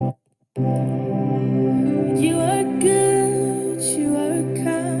You are good, you are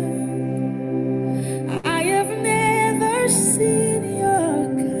kind. I have never seen your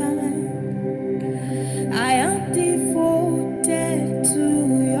kind. I am devoted to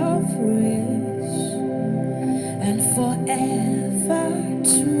your praise and forever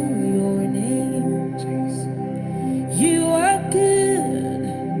to your name. You are good,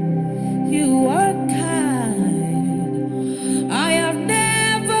 you are kind. I have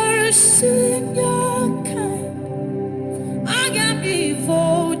never seen your kind. I am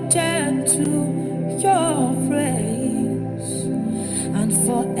devoted to your praise and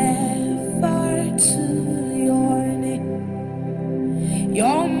forever to your name.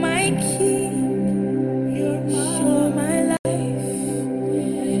 You're my king, you're my life.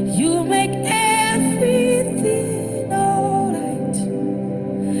 You make everything alright.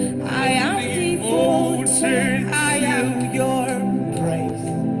 I am devoted, I am your praise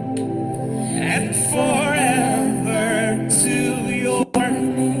and forever to your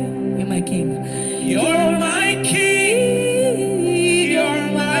name. You're my king. You're my king. You're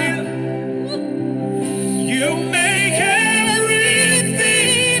my. You make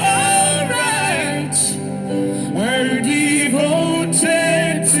everything alright. We're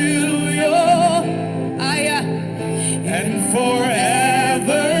devoted to your. And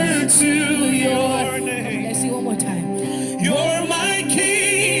forever to your name. Let's see one more time. You're my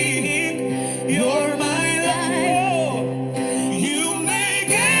king, you're my life. You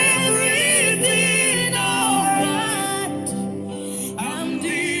make everything alright. I'm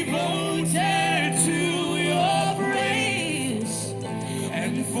devoted to your praise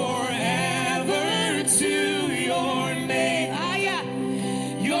and forever to your name.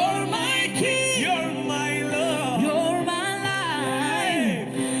 You're my king, you're my love, you're my life.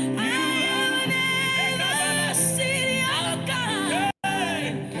 I have never seen your kind.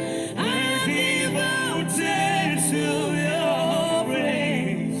 I'm devoted to your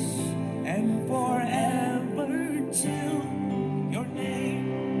praise and forever to your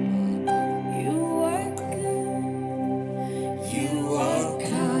name. You are good, you are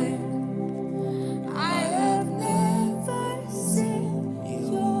kind. I have never seen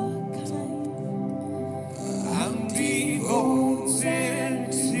your kind. I'm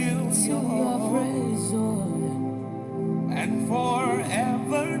devoted to your praise, Lord, and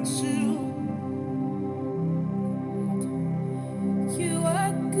forever to. You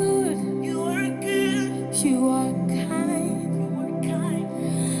are good, you are good, you are kind, you are kind.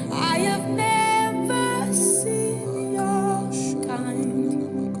 I have never seen your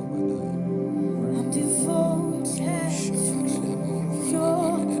kind. I'm devoted to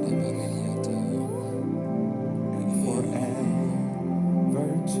your and forever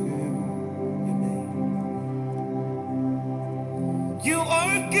to your name. You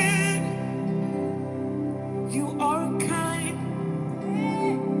are good, you are kind.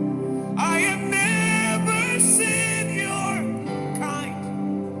 I have never seen your kind.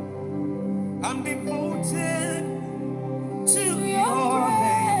 I'm devoted to your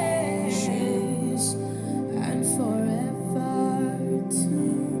praise and forever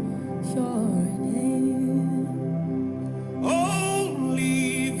to your name. Oh,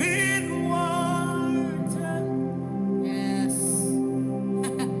 living water. Yes.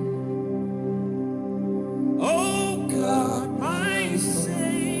 Oh God, my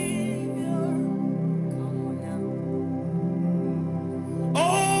Savior. Come on now.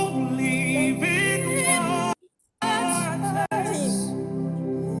 Oh, living waters.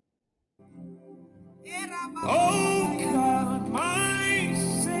 Oh God, my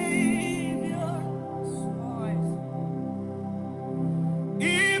Savior.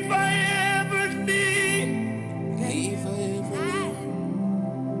 If I ever need,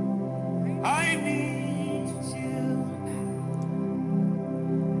 I need you.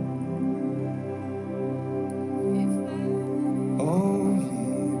 Oh,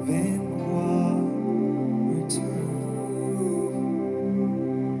 living water.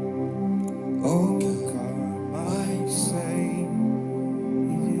 Oh God, my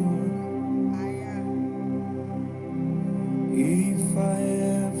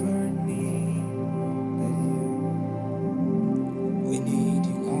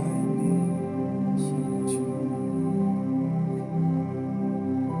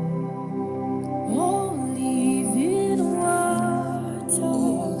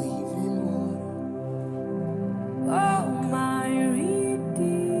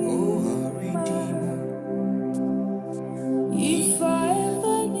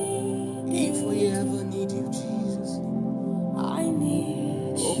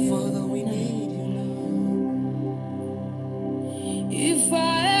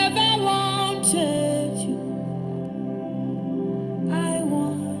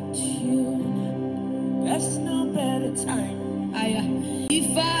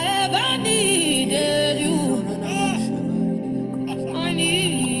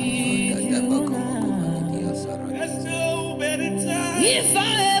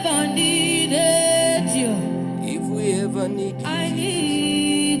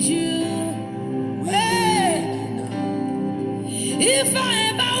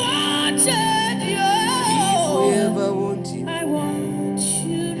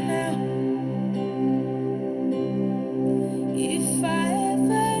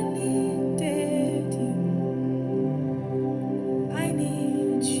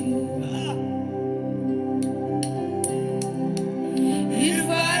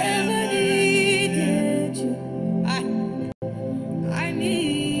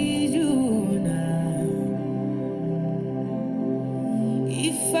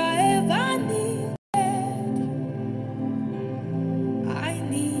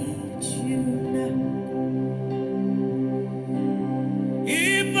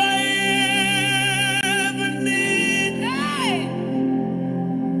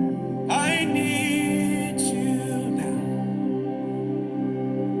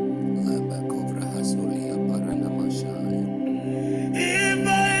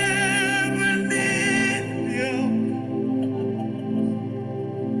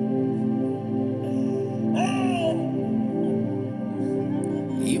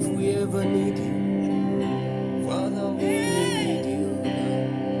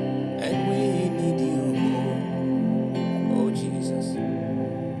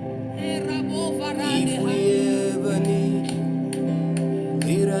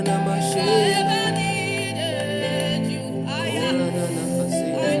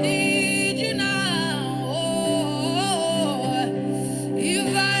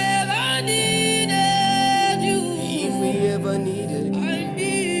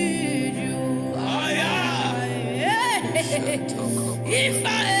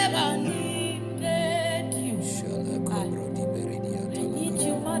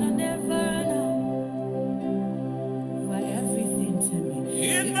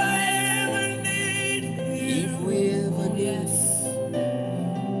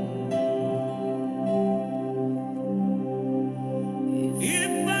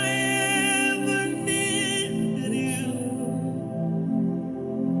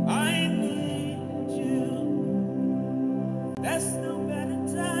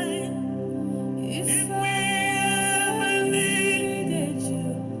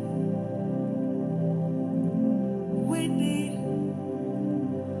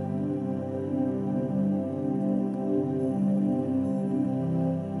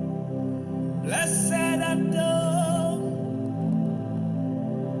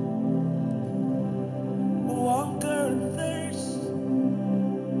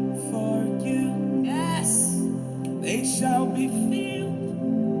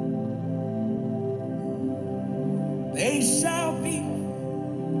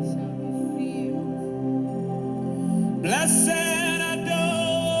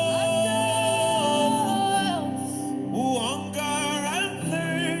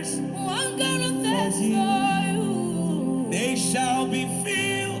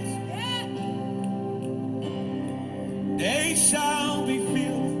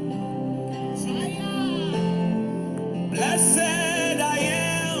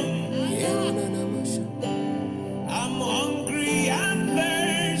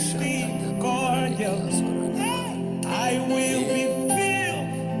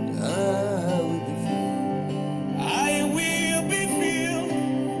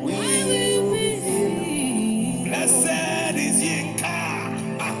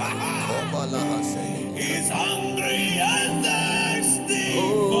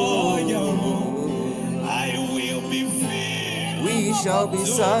Shall be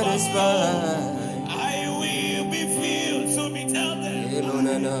satisfied. I will be filled. So me tell them.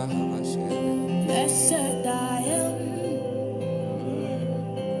 Blessed I am.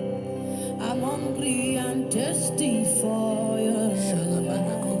 I'm hungry and thirsty for you.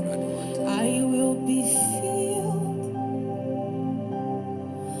 I will be filled.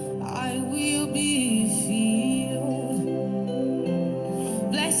 I will be filled.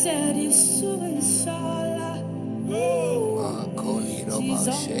 Blessed is Suinsala. She's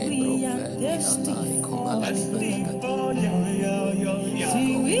hungry and thirsty for you.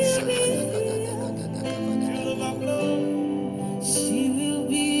 She will be filled. She will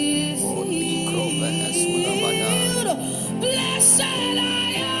be filled. Blessed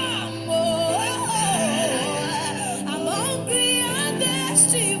I am. I'm hungry and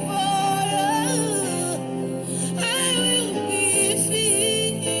thirsty for you. I will be filled.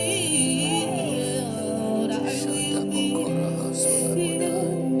 I will be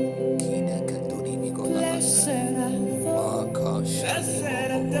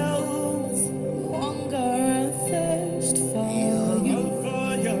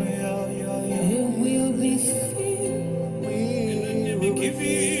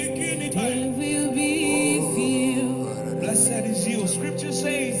Scripture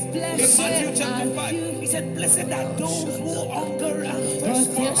says In Matthew chapter 5, he said, blessed are those who hunger and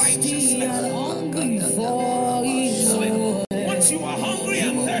thirst for righteousness. Once you are hungry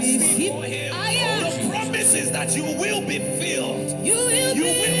and thirsty for him, the promise is that you will be filled. You will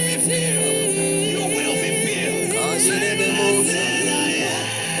be filled. You will be filled.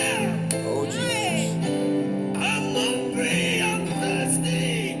 Oh, Jesus. I'm hungry and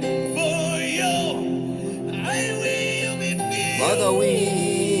thirsty for you. I will be filled. Father,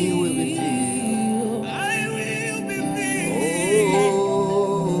 we will be filled. I will be filled.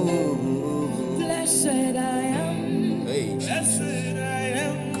 Oh, blessed I am. Hey, blessed I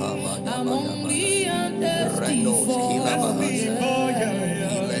am. I'm hungry and thirsty for you. I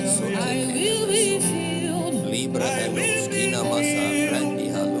will be filled. Libra Helos, Kina Masa, Randy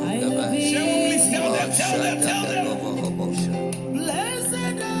Halo. Tell them.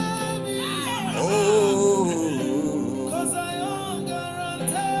 Blessed oh, cause I hunger and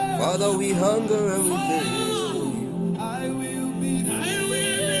thirst. Father, we hunger and we thirst. I will be filled.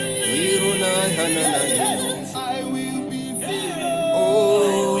 I will be filled.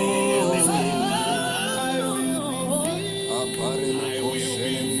 Oh,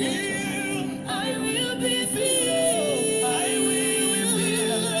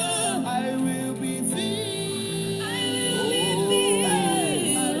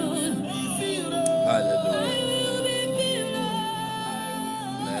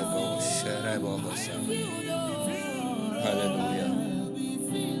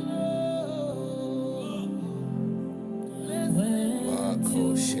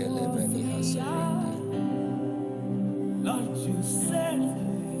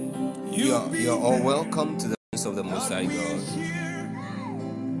 you're all welcome to the presence of the Most High God.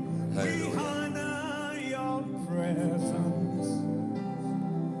 Hallelujah.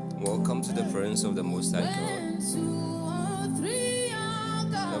 Welcome to the presence of the Most High God.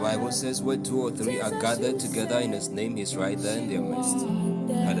 The Bible says where 2 or 3 are gathered together in His name, He's right there in their midst.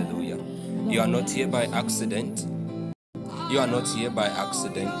 Hallelujah. You are not here by accident. You are not here by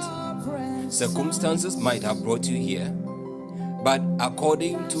accident. Circumstances might have brought you here. But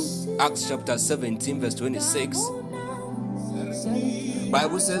according to Acts chapter 17 verse 26,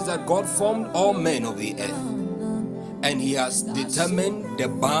 Bible says that God formed all men of the earth, and He has determined the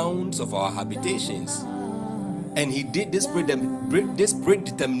bounds of our habitations, and He did this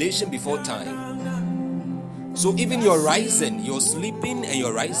predetermination before time. So even your rising, you're sleeping and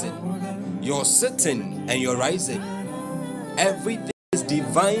you're rising, you're sitting and you're rising, everything is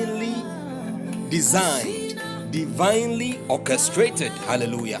divinely designed, divinely orchestrated.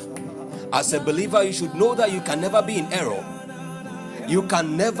 Hallelujah. As a believer, you should know that you can never be in error. You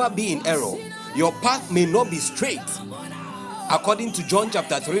can never be in error. Your path may not be straight according to John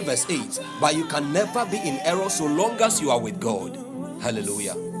chapter 3 verse 8, but you can never be in error so long as you are with God.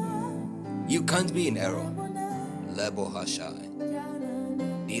 Hallelujah. You can't be in error.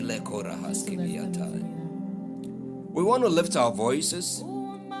 We want to lift our voices.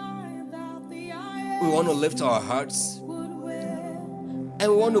 We want to lift our hearts, and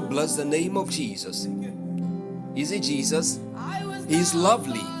we want to bless the name of Jesus. Is it Jesus? He's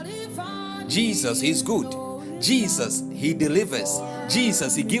lovely. Jesus, He's good. Jesus, He delivers.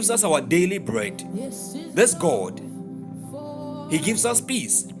 Jesus, He gives us our daily bread. This God, He gives us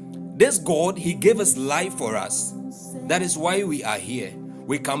peace. This God, He gave us life for us. That is why we are here.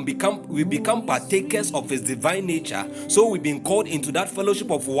 We become partakers of His divine nature. So we've been called into that fellowship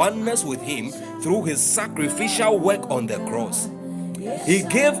of oneness with Him through His sacrificial work on the cross. He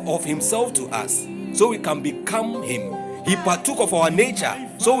gave of Himself to us so we can become Him. He partook of our nature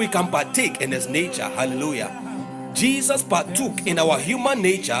so we can partake in His nature. Hallelujah. Jesus partook in our human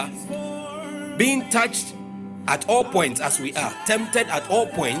nature, being touched at all points as we are, tempted at all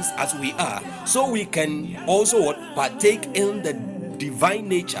points as we are, so we can also partake in the divine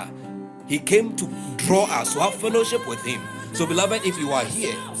nature. He came to draw us to have fellowship with Him. So beloved, if you are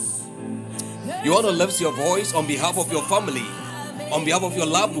here, you want to lift your voice on behalf of your family, on behalf of your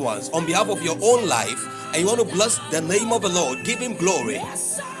loved ones, on behalf of your own life, and you want to bless the name of the Lord, give Him glory.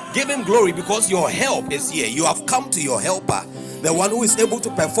 Give Him glory because your help is here. You have come to your helper, the one who is able to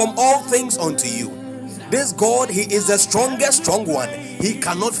perform all things unto you. This God, He is the strongest strong one. He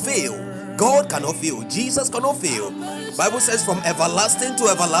cannot fail. God cannot fail. Jesus cannot fail. Bible says from everlasting to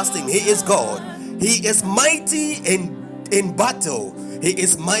everlasting, He is God. He is mighty in battle. He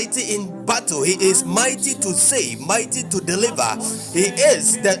is mighty in battle. He is mighty to save, mighty to deliver. He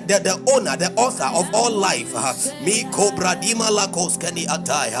is the owner, the author of all life.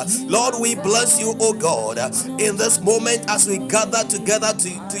 Lord, we bless you, oh God, in this moment as we gather together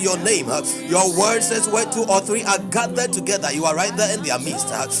to your name. Your word says where two or three are gathered together, you are right there in their midst.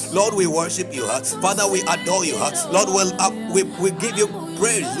 Lord, we worship you. Father, we adore you. Lord, we give you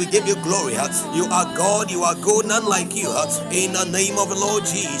praise, we give you glory. You are God, you are good, none like you. In the name of the Lord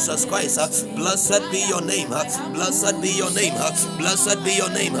Jesus Christ, blessed be your name. Blessed be your name. Blessed be your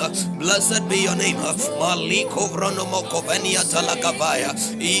name. Blessed be your name. Maliko vronomoko venia talakavaya.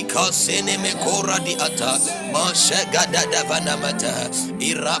 Ika sene mekora diata. Mashega dadavanamata.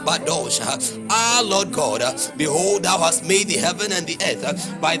 Irabadosha. Ah, Lord God, behold, thou hast made the heaven and the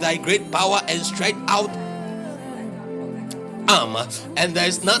earth by thy great power and stretched out arm, and there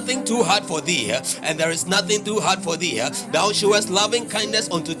is nothing too hard for thee, and there is nothing too hard for thee. Thou showest loving kindness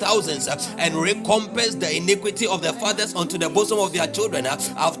unto thousands, and recompense the iniquity of the fathers unto the bosom of their children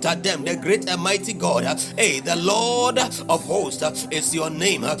after them. The great and mighty God, the Lord of hosts is your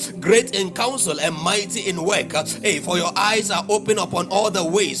name, great in counsel and mighty in work. For your eyes are open upon all the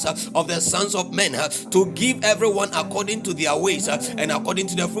ways of the sons of men, to give everyone according to their ways and according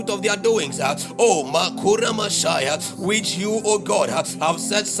to the fruit of their doings. Oh, Makura Mashaya, which you, O God, have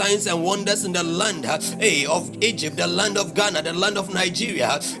set signs and wonders in the land of Egypt, the land of Ghana, the land of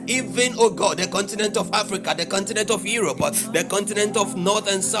Nigeria, even, O God, the continent of Africa, the continent of Europe, the continent of North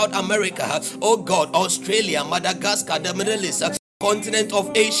and South America, O God, Australia, Madagascar, the Middle East, continent of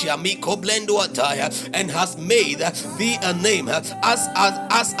Asia, and has made thee a name as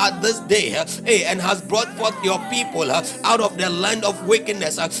at this day, and has brought forth your people out of the land of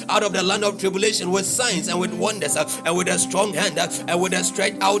wickedness, out of the land of tribulation, with signs and with wonders, and with a strong hand, and with a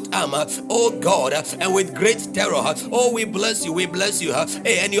stretched out arm, oh God, and with great terror. Oh, we bless you,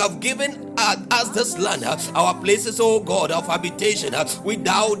 and you have given us this land, our places, oh God, of habitation. We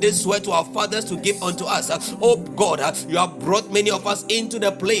dow this swear to our fathers to give unto us. Oh God, you have brought many of us into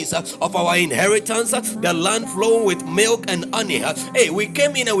the place of our inheritance, the land flowing with milk and honey. We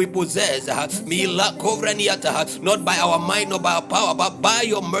came in and we possessed, not by our might, not by our power, but by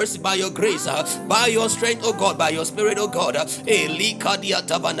your mercy, by your grace, by your strength, oh God, by your spirit, oh God.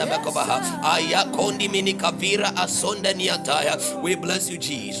 We bless you,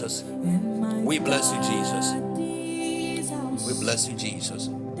 Jesus. We bless you, Jesus. We bless you, Jesus.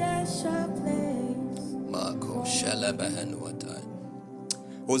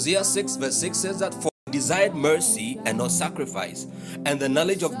 Hosea 6 verse 6 says that, for I desired mercy and not sacrifice, and the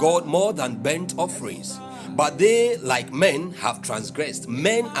knowledge of God more than burnt offerings. But they, like men, have transgressed.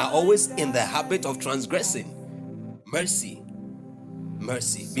 Men are always in the habit of transgressing. Mercy,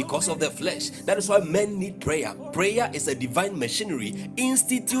 because of the flesh. That is why men need prayer. Prayer is a divine machinery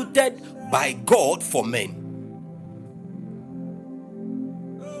instituted by God for men.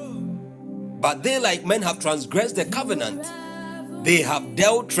 But they, like men, have transgressed the covenant. They have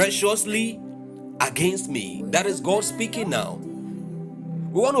dealt treacherously against me. That is God speaking now.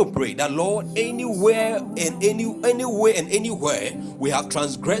 We want to pray that, Lord, anywhere and anywhere we have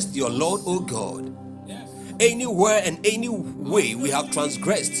transgressed your Lord, oh God. Anywhere and any way we have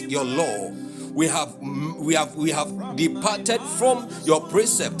transgressed your law, we have departed from your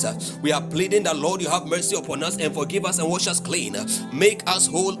precept. We are pleading that, Lord, you have mercy upon us and forgive us and wash us clean. Make us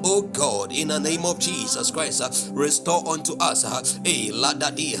whole, O God, in the name of Jesus Christ. Restore unto us, in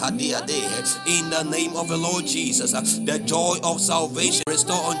the name of the Lord Jesus, the joy of salvation.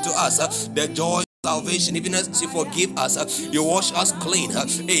 Restore unto us the joy salvation, even as you forgive us, you wash us clean,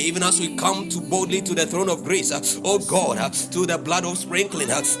 even as we come to boldly to the throne of grace, oh God, to the blood of sprinkling,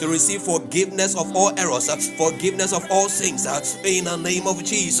 to receive forgiveness of all errors, forgiveness of all sins, in the name of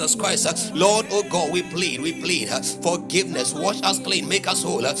Jesus Christ. Lord, oh God, we plead forgiveness, wash us clean, make us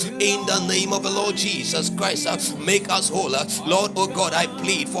whole, in the name of the Lord Jesus Christ. Make us whole, Lord, oh God, I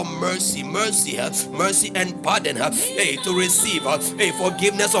plead for mercy and pardon, to receive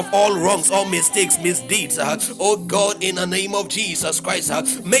forgiveness of all wrongs, all mistakes, misdeeds, oh God, in the name of Jesus Christ.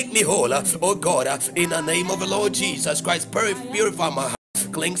 Make me whole, oh God, in the name of the Lord Jesus Christ. Purify my heart,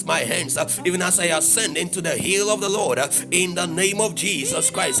 cleanse my hands, even as I ascend into the hill of the Lord, in the name of Jesus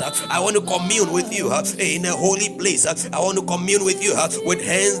Christ. I want to commune with you in a holy place. I want to commune with you with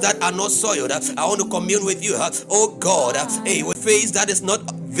hands that are not soiled. I want to commune with you, oh God, with face that is not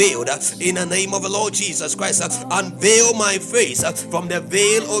veiled in the name of the Lord Jesus Christ. Unveil my face from the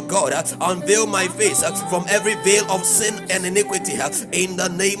veil, oh God. Unveil my face from every veil of sin and iniquity in the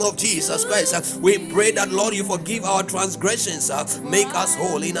name of Jesus Christ. We pray that, Lord, you forgive our transgressions, make us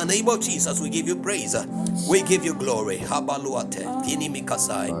whole in the name of Jesus. We give you praise, we give you glory. Habaluate, Kini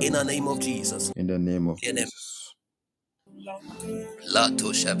Mikasai, in the name of Jesus. In the name of Jesus.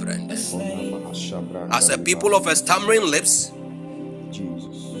 Lato Shevrende. As a people of a stammering lips,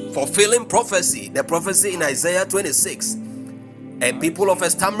 Jesus. fulfilling prophecy, the prophecy in Isaiah 26, and people of a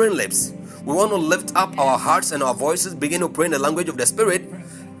stammering lips, we want to lift up our hearts and our voices, begin to pray in the language of the Spirit.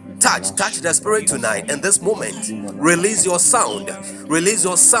 Touch the Spirit tonight in this moment. Release your sound. Release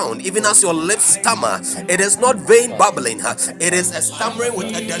your sound, even as your lips stammer. It is not vain babbling. It is a stammering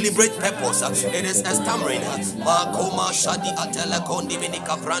with a deliberate purpose. It is a stammering.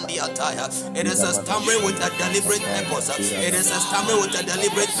 It is a stammering with a deliberate purpose. It is a stammering with a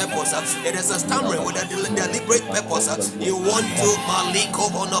deliberate purpose. It is a stammering with a deliberate purpose. You want to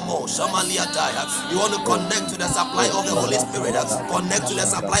you want to connect to the supply of the Holy Spirit. Connect to the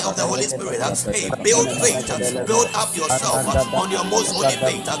supply of the Holy Spirit. Hey, build faith. Build up yourself on your most holy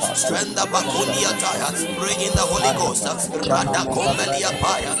faith. Strength the bakunia tire. Pray in the Holy Ghost. Rada kombelia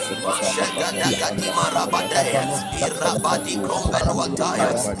paya. Mashega daga di marabade. Irabadi kombenua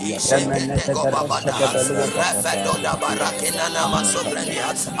tire. Ishege dego babada. Refedo da barakena nama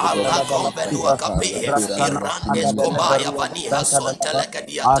sobrendia. Allah kombenua kapi. Irandes komaya vaniha sonteleka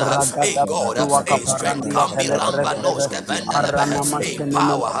diata. Hey God, hey strength come be ramba nos hey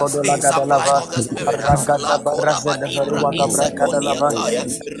power, hey supply of the Spirit. La koda badibra inseconiataya.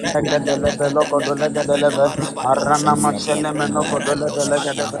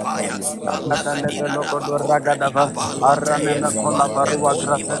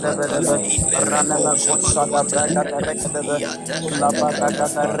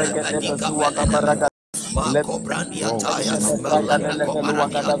 Marco Brandi Ataya, Malako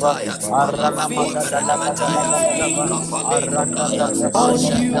Barani Ataya, Malabako Berenamataya, Kapale Kodaya,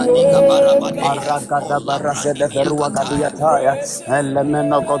 Ashaka Diga Barabadea, Ola Brandi Miakataya,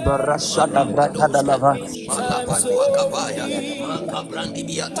 Elemeno godora shada brakadalava. Malabadua Kabaya, Maka Brandi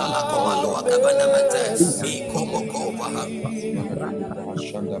Biatala Komalua Kabanamate, Ikomokovaha.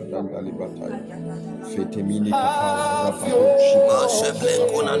 Hashanda branda libataya. Fetemini kapaya. Rabado shika.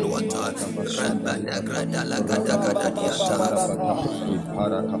 Masheblenkona nuata, Rabada Gradala Gadagada Diata.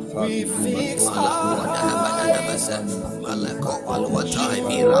 Impara kafati lima Malako Dahabana Namasa, Malako Valuata,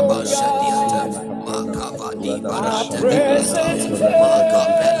 Miraba Shadiata, Makavadi Barata Diata,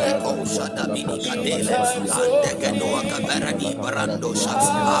 Makapeleko Shadabini Kadele, Andeganoa Kabaradi Barandosha,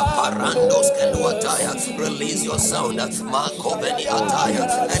 Aparandos Keluataya. Release your sound, Makoveni Ataya,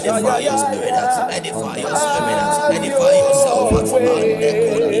 edify your spirit, edify your spirit, edify yourself,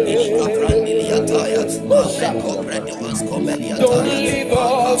 Andekoni Bini Kaprandili Ataya, Maleko Breduas Komeli Ataya,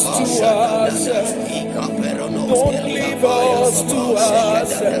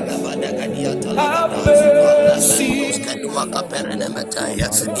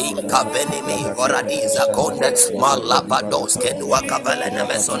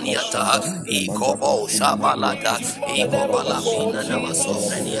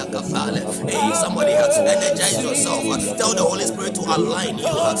 Somebody has energized yourself. Tell the Holy Spirit to align you.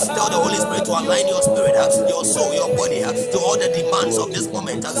 Tell the Holy Spirit to align your spirit, your soul, your body to all the demands of this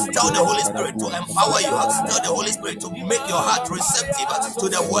moment. Tell the Holy Spirit to empower you. Tell the Holy Spirit to make your heart receptive to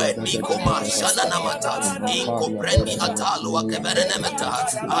the word. Nikoma shananamata. Inko prendi atalu akeberenemeta.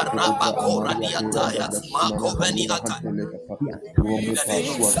 Araba kora diataya. Makoveni ataya. Rome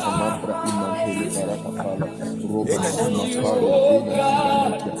Pashua Tamambra Imantele Barakafala Robo In the name of Jesus. Simaparia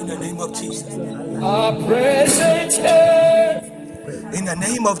Vina Siganitia. In the name of Jesus. Our present here. In the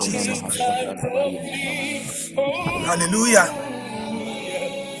name of Jesus. Hallelujah.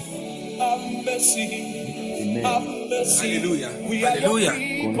 Hallelujah. Hallelujah.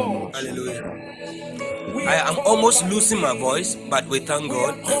 Hallelujah. I am almost losing my voice, but we thank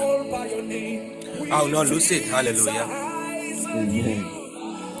God. I will not lose it. Hallelujah. Amen.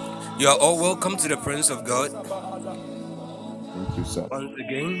 You are all welcome to the presence of God. Thank you, sir. Once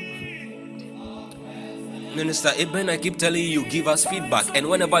again, Minister Eben, I keep telling you, give us feedback. And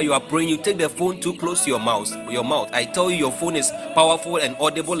whenever you are praying, you take the phone too close to your mouth. I tell you, your phone is powerful and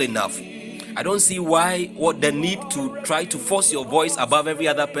audible enough. I don't see what the need to try to force your voice above every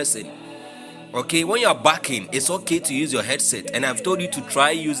other person. Okay, when you are backing, it's okay to use your headset. And I've told you to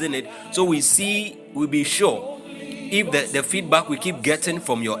try using it so we'll be sure if the feedback we keep getting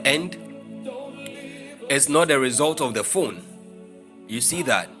from your end is not a result of the phone. You see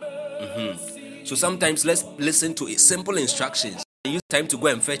that? So sometimes let's listen to simple instructions. use time to go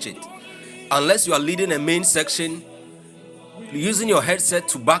and fetch it. Unless you are leading a main section, using your headset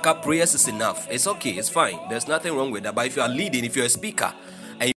to back up prayers is enough. It's okay, it's fine. There's nothing wrong with that. But if you are leading, if you're a speaker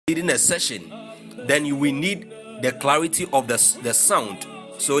and you're leading a session, then you will need the clarity of the sound.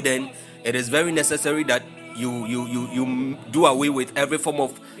 So then it is very necessary that you do away with every form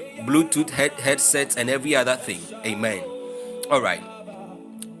of Bluetooth headsets and every other thing. Amen. All right.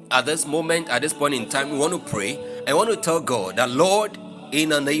 At this moment, at this point in time, we want to pray. I want to tell God that, Lord, in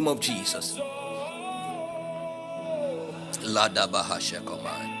the name of Jesus, we want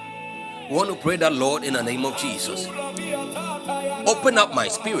to pray that, Lord, in the name of Jesus, open up my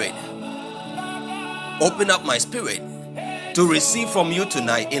spirit to receive from you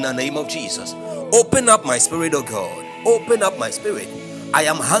tonight in the name of Jesus. Open up my spirit, oh God. Open up my spirit. I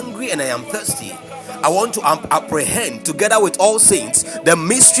am hungry and I am thirsty. I want to apprehend together with all saints the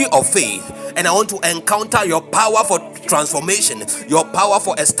mystery of faith, and I want to encounter your power for transformation, your power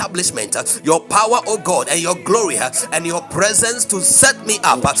for establishment, your power, oh God, and your glory and your presence to set me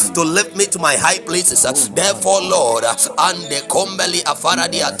up, to lift me to my high places. Therefore, Lord, ande kombeli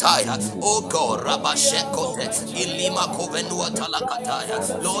afaradi ataya, oh God, rabashekote ilima kovenua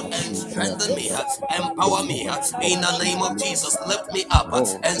talakataya, Lord, and strengthen me, empower me in the name of Jesus. Lift me up and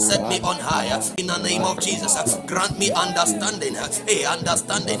set me on high in the name of Jesus. Grant me understanding,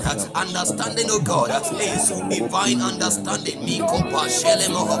 understanding, oh God, so divine understanding. Me kopa shele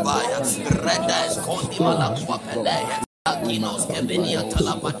mohobaya, redes kondi malakwa pele. Akinos kevenia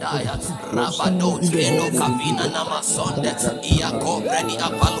talabadaya, rabados keno kavina namasonde, iakobre di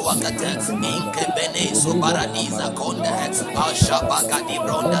apaluakate, inke bene subaradiza konde, ashabaka di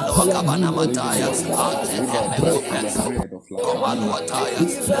bronda loakabana mataya, ante kembe komaluataya,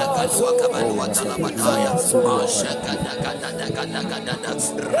 legadua kabanua talabadaya, ashaka dagadagadagadagada,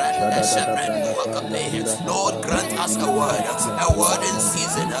 rende shebrendua kape. Lord, grant us a word in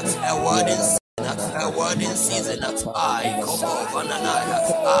season, a word in season. A word in season. I come over Nanaya.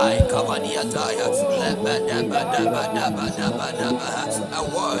 I Kavaniataya. A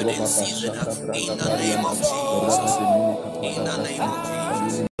word in season. In the name of Jesus. In the name of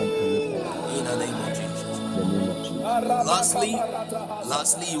Jesus. In the name of Jesus.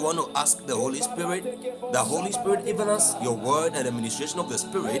 Lastly, you want to ask the Holy Spirit. The Holy Spirit, even as your word and the administration of the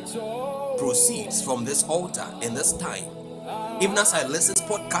Spirit proceeds from this altar in this time. Even as I listen to this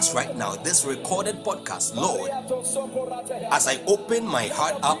podcast right now, this recorded podcast, Lord, as I open my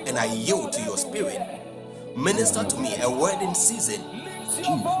heart up and I yield to your spirit, minister to me a word in season,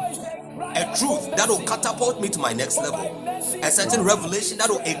 a truth that will catapult me to my next level, a certain revelation that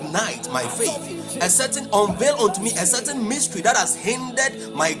will ignite my faith, a certain unveil unto me a certain mystery that has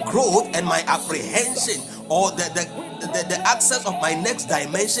hindered my growth and my apprehension, or the access of my next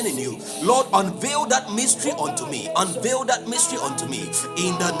dimension in you. Lord, unveil that mystery unto me. Unveil that mystery unto me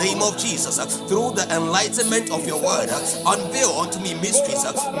in the name of Jesus. Through the enlightenment of your word, unveil unto me mysteries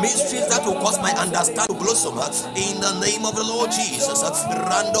that will cause my understanding to blossom in the name of the Lord Jesus.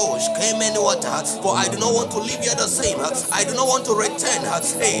 Randosh came in water, for I do not want to leave here the same. I do not want to return the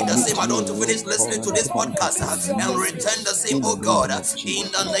same. I don't want to finish listening to this podcast and return the same, oh God,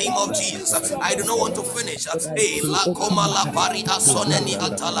 in the name of Jesus. I do not want to finish la koma la pari asoneni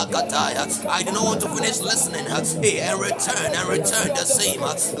atalakataya. I do not want to finish listening and return the same.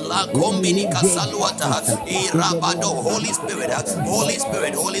 La kombini kasaluata rabado. Holy Spirit,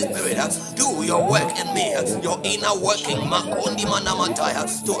 do your work in me, your inner working makondi manamataya,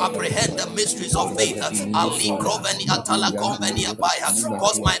 to apprehend the mysteries of faith. Ali kroveni atala konveni apaya.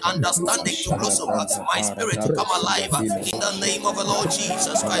 Cause my understanding to blossom, my spirit to come alive in the name of the Lord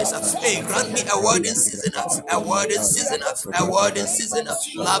Jesus Christ. Grant me a word in season, a word in season, a word in season.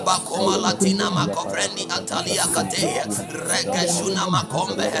 Laba koma latina makovreni atalia kate, regeshuna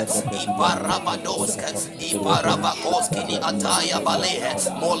makombe, iparabadoske, iparabakoski ni ataya bale,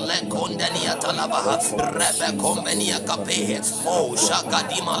 mole kondeni atalaba, rebe kombeni akape, mo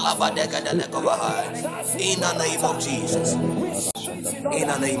shakadima laba dega delegoba. In the name of Jesus. In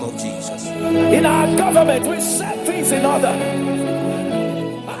the name of Jesus. In our government, we set things in order.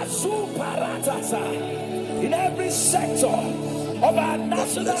 In every sector of our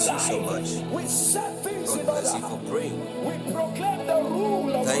national life, so much. we set things in God bless order. you for praying. We proclaim the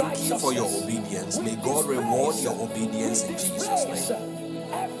rule of Thank you for your righteousness. obedience. May God reward your obedience in Jesus' name.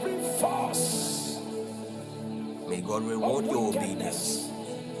 Every force May God reward your obedience.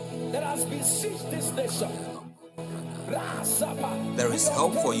 that has besieged this nation. There is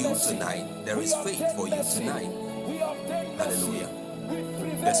help for you tonight. There is faith for you tonight. Hallelujah.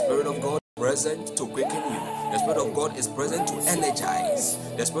 The Spirit of God present to quicken you. The Spirit of God is present to energize.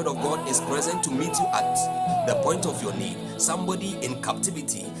 The Spirit of God is present to meet you at the point of your need. Somebody in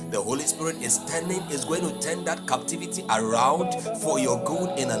captivity, the Holy Spirit is going to turn that captivity around for your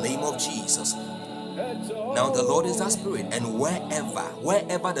good in the name of Jesus. Now the Lord is that Spirit, and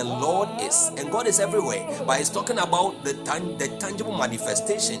wherever the Lord is, and God is everywhere, but He's talking about the tangible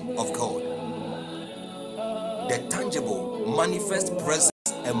manifestation of God, the tangible manifest presence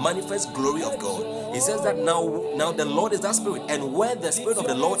and manifest glory of God. He says that now the Lord is that Spirit, and where the Spirit of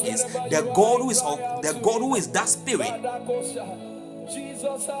the Lord is, the God who is that Spirit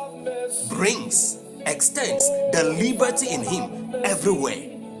extends the liberty in Him everywhere.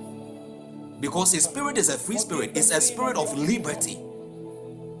 Because His Spirit is a free Spirit, it's a spirit of liberty.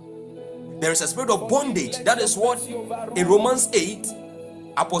 There is a spirit of bondage. That is what in Romans 8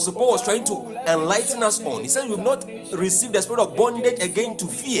 Apostle Paul was trying to enlighten us on. He said we've not received the spirit of bondage again to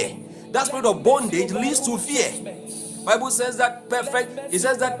fear. That spirit of bondage leads to fear. Bible says that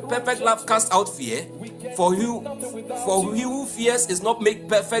perfect love casts out fear. For he who fears is not made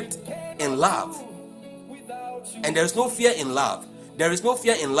perfect in love. And there is no fear in love. There is no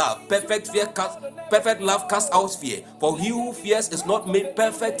fear in love. Perfect love casts out fear. For he who fears is not made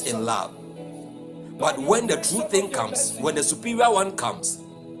perfect in love. But when the true thing comes, when the superior one comes,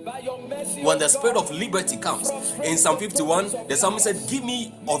 when the spirit of liberty comes, in Psalm 51, the psalmist said, give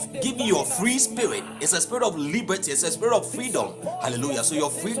me your free spirit. It's a spirit of liberty, it's a spirit of freedom. Hallelujah. So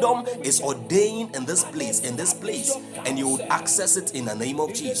your freedom is ordained in this place, and you would access it in the name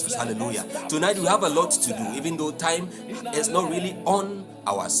of Jesus. Hallelujah. Tonight we have a lot to do, even though time is not really on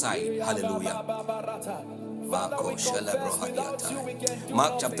our side. Hallelujah.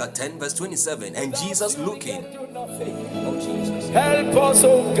 Mark chapter 10 verse 27. And Jesus looking. Help us,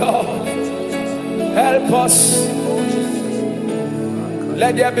 oh God. Help us.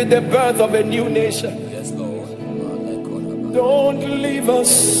 Let there be the birth of a new nation. Yes, Lord. Don't leave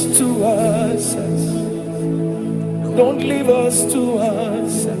us to ourselves. Don't leave us to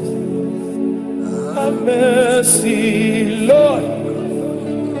ourselves. Have mercy, Lord.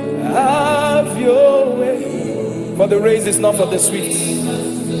 Have your way. For the race is not for the swift,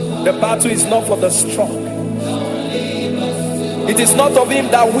 the battle is not for the strong. It is not of him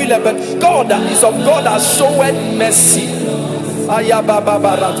that willeth, but God that is of God that showeth mercy.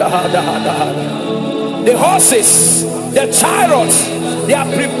 The horses, the chariots, they are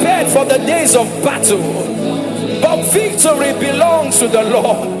prepared for the days of battle, but victory belongs to the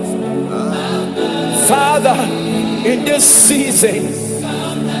Lord. Father, in this season,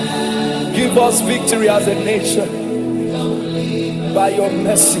 give us victory as a nation. By your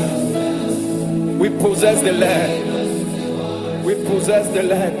mercy, we possess the land. We possess the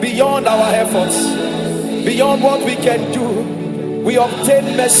land beyond our efforts, beyond what we can do. We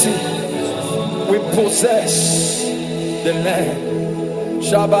obtain mercy. We possess the land.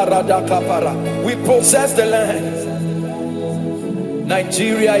 We possess the land.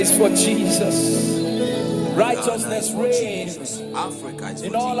 Nigeria is for Jesus. Righteousness reigns. Africa is for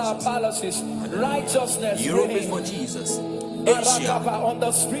in all Jesus. our palaces. Righteousness Europe reigns. is for Jesus. Asia On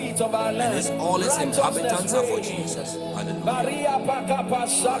the streets of our land, and all its inhabitants are for Jesus. Hallelujah.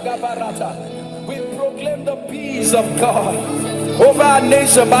 We proclaim the peace of God over our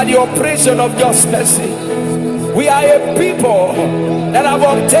nation by the operation of God's mercy. We are a people that have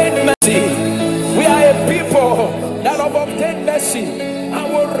obtained mercy. We are a people that have obtained mercy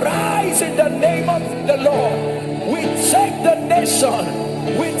and will rise in the name of the Lord. We take the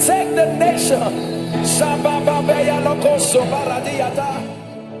nation. We take the nation.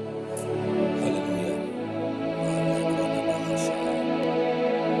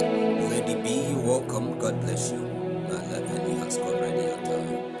 Lady B, welcome. God bless you.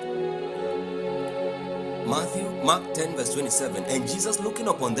 Mark 10 verse 27. And Jesus looking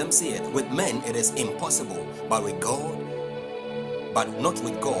upon them saith, with men it is impossible, but not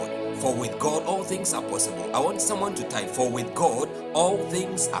with God. For with God all things are possible. I want someone to type, for with God all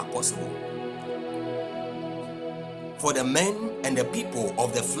things are possible. For the men and the people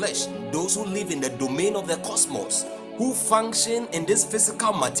of the flesh, those who live in the domain of the cosmos, who function in this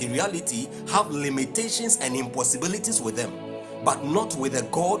physical materiality, have limitations and impossibilities with them, but not with the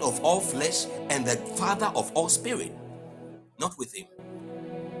God of all flesh and the Father of all spirit. Not with him.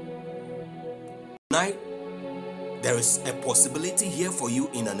 Tonight, there is a possibility here for you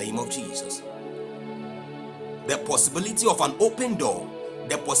in the name of Jesus. The possibility of an open door,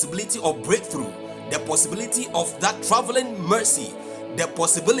 the possibility of breakthrough, the possibility of that traveling mercy, the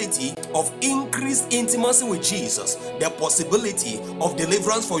possibility of increased intimacy with Jesus, the possibility of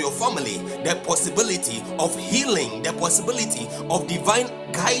deliverance for your family, the possibility of healing, the possibility of divine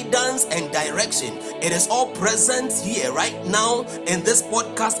guidance and direction. It is all present here right now in this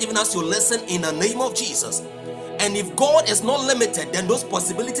podcast, even as you listen, in the name of Jesus. And if God is not limited, then those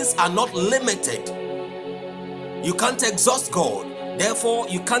possibilities are not limited. You can't exhaust God. Therefore,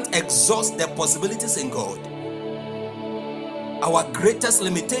 you can't exhaust the possibilities in God. Our greatest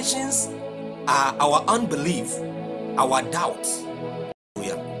limitations are our unbelief, our doubts.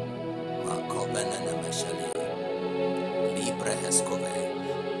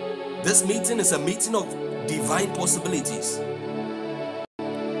 This meeting is a meeting of divine possibilities.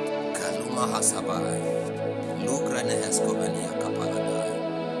 Kaluma Hasabai, Lugrane Heskovania Kapalada,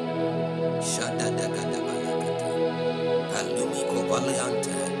 Shada Dagadabakata, Palumi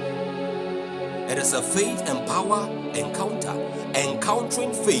Kovaliante. It is a faith and power encounter,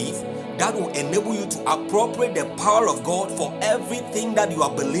 encountering faith that will enable you to appropriate the power of God for everything that you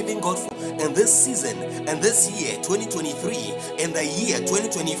are believing God for in this season, and this year 2023, in the year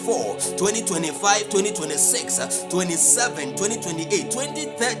 2024, 2025, 2026, 27, 2028,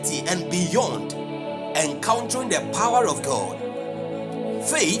 2030 and beyond. Encountering the power of God,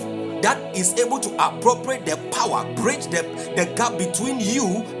 faith that is able to appropriate the power, bridge the gap between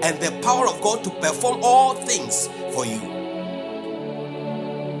you and the power of God to perform all things for you.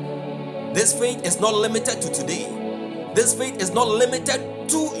 This faith is not limited to today. This faith is not limited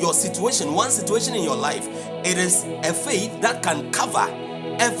to your situation, one situation in your life. It is a faith that can cover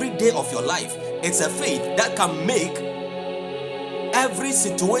every day of your life. It's a faith that can make every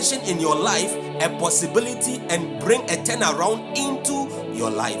situation in your life a possibility and bring a turnaround into your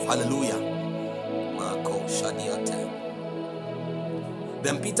life. Hallelujah.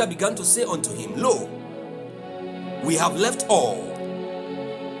 Then Peter began to say unto him, Lo, we have left all.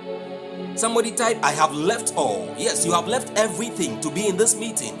 Somebody type, I have left all. Yes, you have left everything to be in this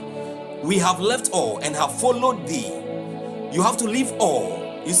meeting. We have left all and have followed thee. You have to leave all.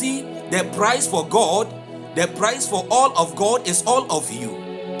 You see, the price for God, the price for all of God is all of you.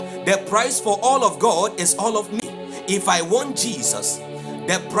 The price for all of God is all of me. If I want Jesus,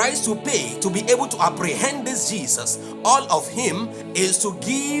 the price to pay to be able to apprehend this Jesus, all of him, is to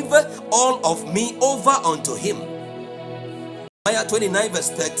give all of me over unto him. Isaiah 29 verse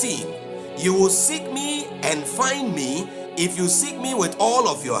 13. You will seek me and find me if you seek me with all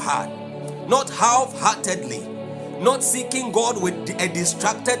of your heart, not half-heartedly, not seeking God with a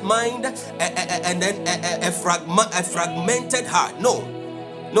distracted mind and then a fragmented heart. No.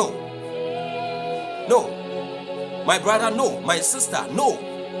 My brother, no. My sister, no.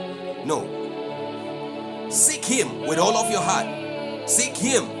 Seek him with all of your heart. Seek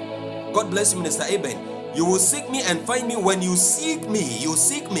him. God bless you, Minister Eben. You will seek me and find me when you seek me. You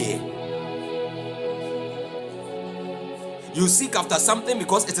seek me. You seek after something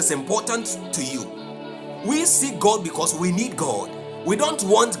because it is important to you. We seek God because we need God. We don't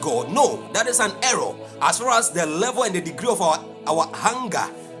want God. No, that is an error. As far as the level and the degree of our hunger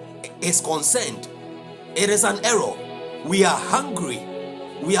is concerned, it is an error. We are hungry.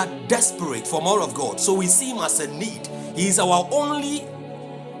 We are desperate for more of God. So we see him as a need. He is our only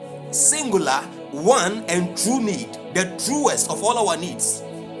singular, one and true need. The truest of all our needs.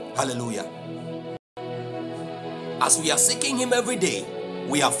 Hallelujah. As we are seeking him every day,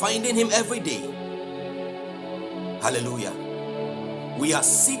 we are finding him every day. Hallelujah. We are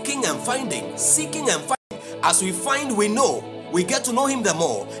seeking and finding. As we find, we know. We get to know him the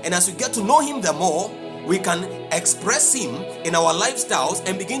more. And as we get to know him the more, we can express him in our lifestyles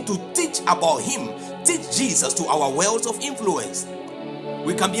and begin to teach about him. Teach Jesus to our worlds of influence.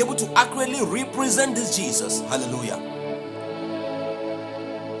 We can be able to accurately represent this Jesus. Hallelujah.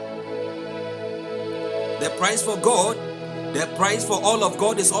 The price for God, the price for all of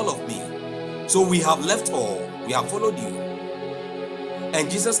God is all of me. So we have left all, we have followed you. And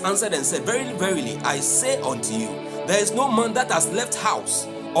Jesus answered and said, Verily, verily, I say unto you, there is no man that has left house,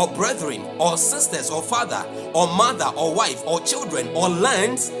 or brethren, or sisters, or father, or mother, or wife, or children, or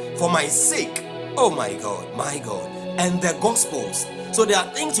lands for my sake. Oh my God, and the gospels. So there are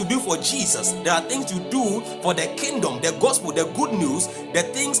things you do for Jesus. There are things you do for the kingdom, the gospel, the good news, the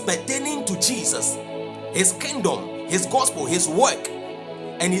things pertaining to Jesus. His kingdom, his gospel, his work.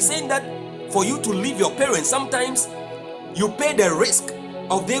 And he's saying that for you to leave your parents, sometimes you pay the risk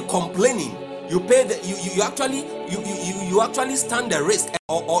of their complaining. You pay the you actually stand the risk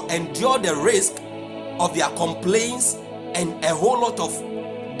or endure the risk of their complaints and a whole lot of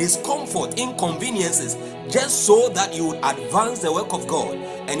discomfort, inconveniences, just so that you would advance the work of God.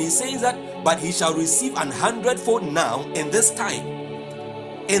 And he says that, but he shall receive 100-fold now in this time.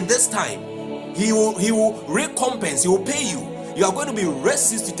 in this time, he will recompense, he will pay you. You are going to be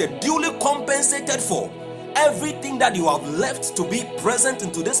resuscitated, duly compensated for everything that you have left to be present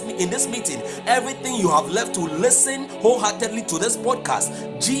in this meeting, everything you have left to listen wholeheartedly to this podcast.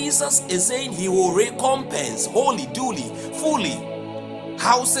 Jesus is saying he will recompense wholly, duly, fully,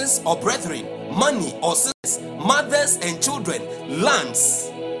 houses or brethren, money or sisters, mothers and children, lands,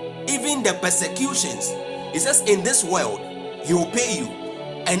 even the persecutions. He says in this world he will pay you,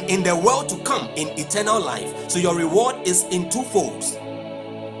 and in the world to come in eternal life. So your reward is in two folds.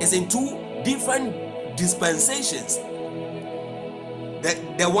 It's in two different dispensations.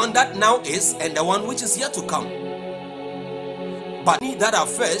 The one that now is, and the one which is yet to come. But they that are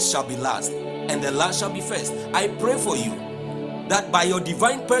first shall be last, and the last shall be first. I pray for you that by your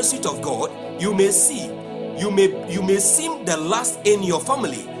divine pursuit of God, you may seem the last in your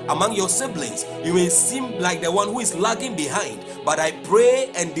family, among your siblings. You may seem like the one who is lagging behind. But I pray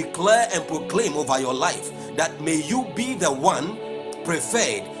and declare and proclaim over your life that may you be the one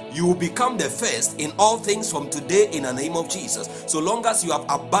preferred. You will become the first in all things from today in the name of Jesus. So long as you have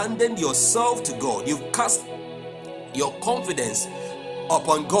abandoned yourself to God, you've cast your confidence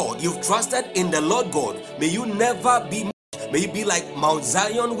upon God, you've trusted in the Lord God, may you never be moved. May you be like Mount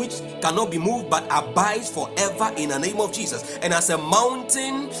Zion, which cannot be moved but abides forever in the name of Jesus. And as a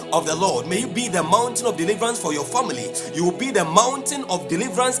mountain of the Lord, may you be the mountain of deliverance for your family. You will be the mountain of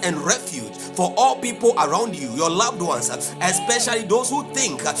deliverance and refuge for all people around you, your loved ones, especially those who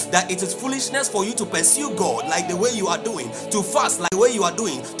think that it is foolishness for you to pursue God like the way you are doing, to fast like the way you are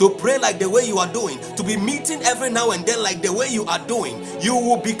doing, to pray like the way you are doing, to be meeting every now and then like the way you are doing. You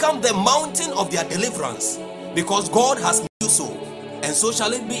will become the mountain of their deliverance, because God has made you so, and so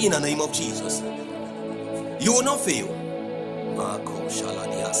shall it be in the name of Jesus. You will not fail.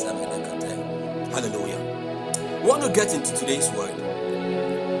 Hallelujah. We want to get into today's word,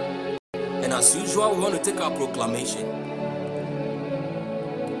 and as usual, we want to take our proclamation.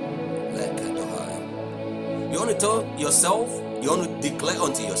 You want to tell yourself, you want to declare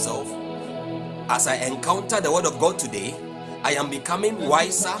unto yourself, as I encounter the word of God today, I am becoming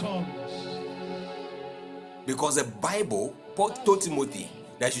wiser. Because the Bible, Paul told Timothy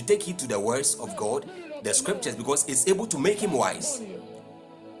that you take heed to the words of God, the scriptures, because it's able to make him wise.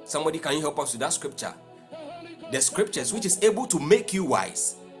 Somebody, can you help us with that scripture? The scriptures, which is able to make you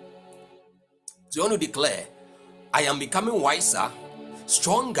wise. So you want to declare, I am becoming wiser,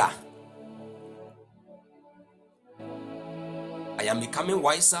 stronger. I am becoming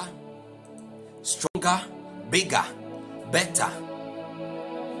wiser, stronger, bigger, better,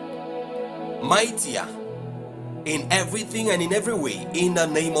 mightier, in everything and in every way, in the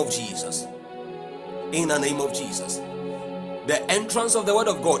name of Jesus. In the name of Jesus. The entrance of the word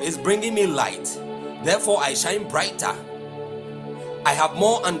of God is bringing me light. Therefore, I shine brighter. I have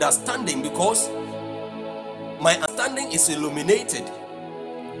more understanding because my understanding is illuminated.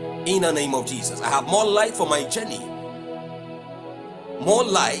 In the name of Jesus. I have more light for my journey. More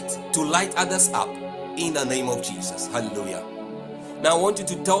light to light others up. In the name of Jesus. Hallelujah. Now, I want you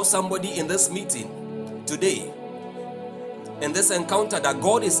to tell somebody in this meeting today, in this encounter, that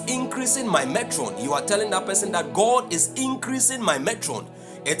God is increasing my metron. You are telling that person that God is increasing my metron.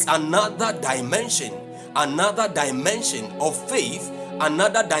 It's another dimension of faith,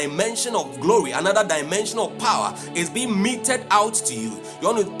 another dimension of glory, another dimension of power is being meted out to you. You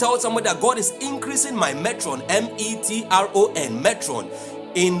want to tell somebody that God is increasing my metron, metron, metron,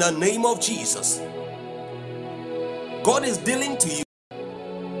 in the name of Jesus. God is dealing to you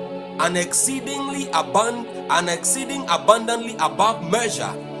an exceeding abundantly above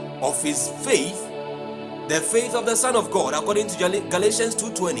measure of his faith, the faith of the Son of God, according to Galatians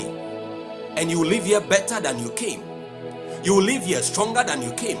 2:20. And you live here better than you came. You will live here stronger than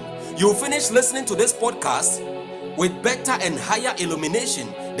you came. You will finish listening to this podcast with better and higher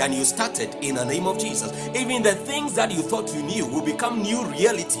illumination than you started, in the name of Jesus. Even the things that you thought you knew will become new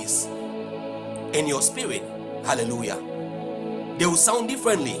realities in your spirit. Hallelujah. They will sound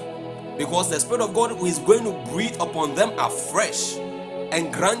differently, because the Spirit of God is going to breathe upon them afresh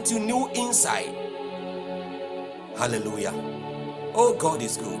and grant you new insight. Hallelujah. Oh, God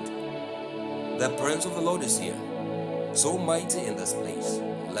is good. The presence of the Lord is here. So mighty in this place.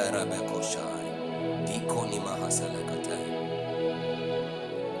 I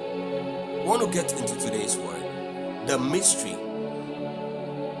want to get into today's word. The mystery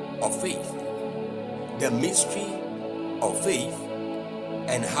of faith. The mystery of faith,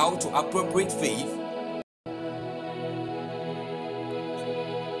 and how to appropriate faith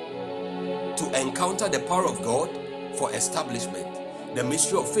to encounter the power of God for establishment. The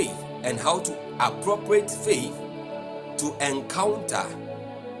mystery of faith, and how to appropriate faith to encounter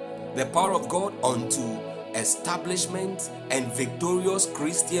the power of God unto establishment and victorious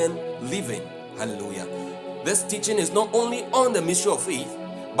Christian living. Hallelujah. This teaching is not only on the mystery of faith,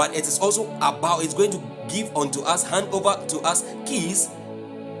 but it is also about, it's going to give unto us, hand over to us keys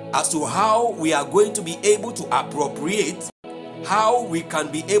as to how we are going to be able to appropriate, how we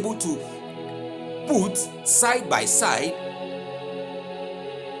can be able to put side by side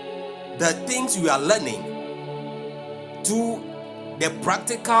the things we are learning to the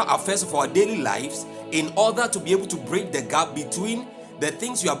practical affairs of our daily lives, in order to be able to break the gap between the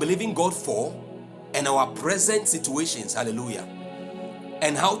things we are believing God for and our present situations. Hallelujah.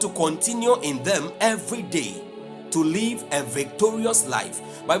 And how to continue in them every day to live a victorious life.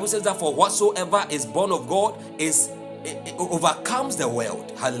 Bible says that for whatsoever is born of God it overcomes the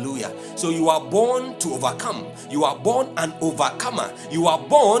world. Hallelujah. So you are born to overcome. You are born an overcomer. You are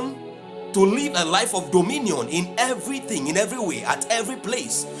born to live a life of dominion in everything, in every way, at every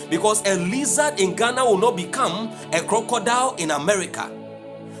place. Because a lizard in Ghana will not become a crocodile in America.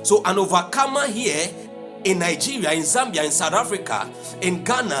 So an overcomer here in Nigeria, in Zambia, in South Africa, in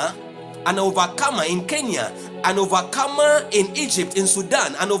Ghana, an overcomer in Kenya, an overcomer in Egypt, in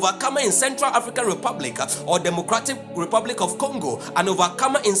Sudan, an overcomer in Central African Republic or Democratic Republic of Congo, an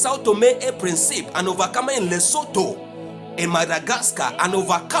overcomer in Sao Tome and Principe, an overcomer in Lesotho, in Madagascar, an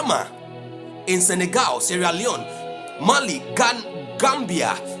overcomer in Senegal, Sierra Leone, Mali,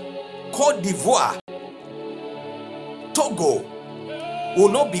 Gambia, Cote d'Ivoire, Togo will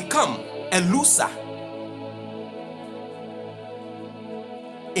not become a loser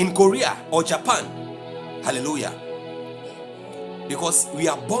in Korea or Japan. Hallelujah. Because we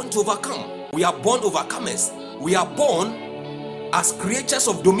are born to overcome. We are born overcomers. We are born as creatures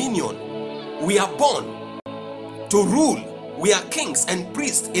of dominion. We are born to rule. We are kings and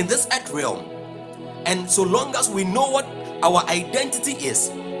priests in this earth realm. And so long as we know what our identity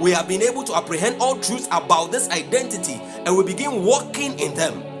is, we have been able to apprehend all truths about this identity, and we begin walking in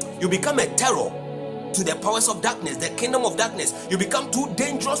them. You become a terror to the powers of darkness, the kingdom of darkness. You become too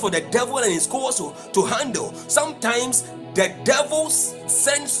dangerous for the devil and his cohorts to handle. Sometimes the devil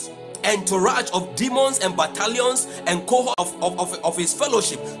sends entourage of demons and battalions and cohort of his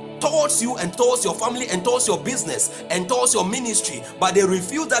fellowship towards you and towards your family and towards your business and towards your ministry, but they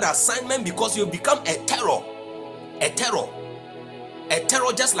refuse that assignment because you become a terror,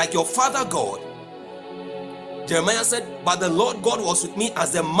 just like your father God. Jeremiah said, but the Lord God was with me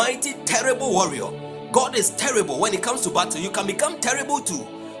as a mighty, terrible warrior. God is terrible. When it comes to battle, you can become terrible too.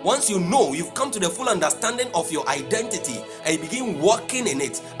 Once you know, you've come to the full understanding of your identity and you begin walking in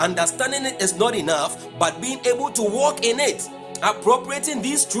it. Understanding it is not enough, but being able to walk in it, appropriating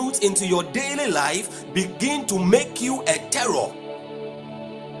these truths into your daily life, begin to make you a terror,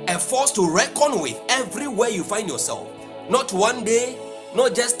 a force to reckon with everywhere you find yourself. Not one day,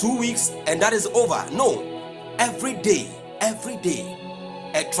 not just 2 weeks and that is over. No, every day,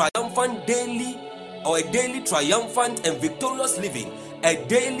 a triumphant daily, or a daily triumphant and victorious living, a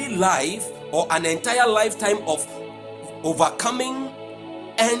daily life or an entire lifetime of overcoming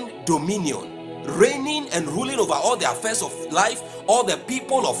and dominion, reigning and ruling over all the affairs of life, all the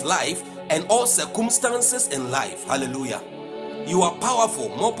people of life, and all circumstances in life. Hallelujah. You are powerful,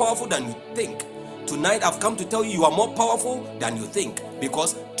 more powerful than you think. Tonight I've come to tell you, you are more powerful than you think,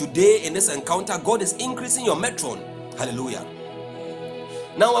 because today in this encounter, God is increasing your metron. Hallelujah.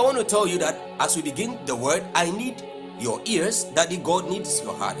 Now I want to tell you that as we begin the word, I need your ears. Daddy God needs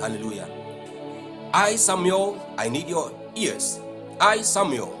your heart. Hallelujah. I, Samuel, I need your ears. I,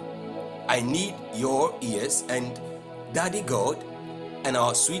 Samuel, I need your ears. And Daddy God and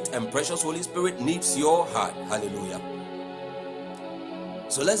our sweet and precious Holy Spirit needs your heart. Hallelujah.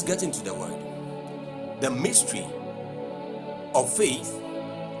 So let's get into the word. The mystery of faith.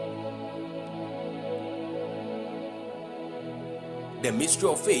 The mystery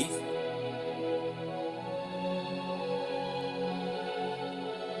of faith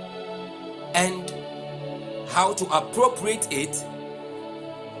and how to appropriate it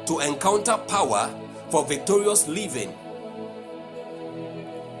to encounter power for victorious living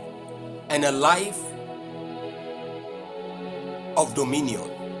and a life of dominion.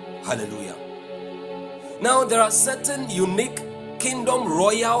 Hallelujah. Now there are certain unique kingdom,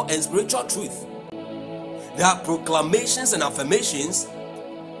 royal and spiritual truths. There are proclamations and affirmations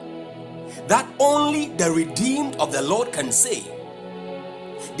that only the redeemed of the Lord can say.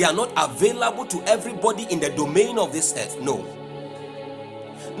 They are not available to everybody in the domain of this earth. No.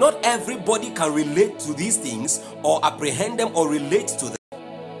 Not everybody can relate to these things or apprehend them or relate to them.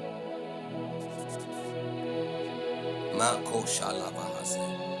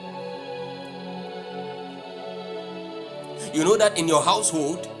 You know that in your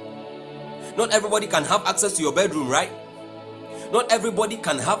household, Not everybody can have access to your bedroom, right? Not everybody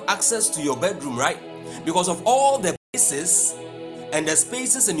can have access to your bedroom, right? Because of all the places and the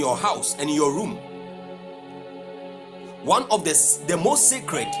spaces in your house and in your room. One of the most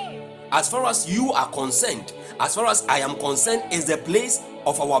sacred, as far as you are concerned, as far as I am concerned, is the place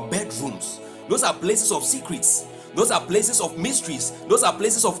of our bedrooms. Those are places of secrets. Those are places of mysteries. Those are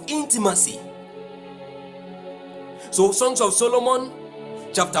places of intimacy. So Songs of Solomon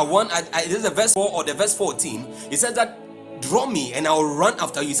chapter 1, this is the verse 4 or the verse 14. It says that, draw me and I will run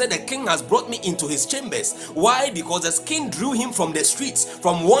after you. He said the king has brought me into his chambers. Why? Because the king drew him from the streets,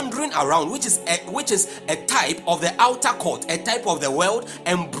 from wandering around, which is a type of the outer court, a type of the world,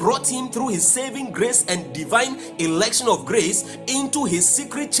 and brought him through his saving grace and divine election of grace into his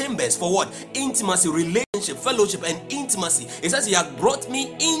secret chambers. For what? Intimacy, relationship, fellowship, and intimacy. He says he has brought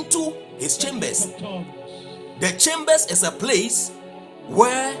me into his chambers. The chambers is a place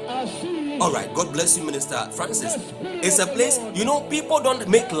where, all right, God bless you, Minister Francis. It's a place, people don't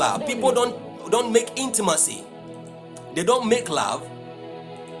make love. People don't make intimacy. They don't make love.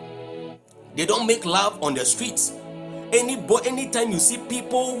 They don't make love on the streets. Anytime you see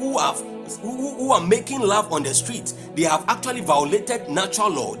people who are making love on the streets, they have actually violated natural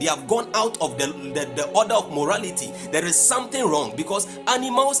law. They have gone out of the order of morality. There is something wrong, because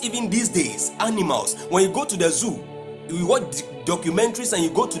animals, even these days, animals, when you go to the zoo, you watch documentaries and you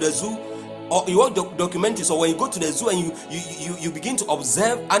go to the zoo, or you watch documentaries, or when you go to the zoo and you begin to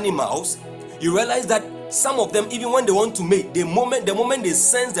observe animals, you realize that some of them, even when they want to mate, the moment they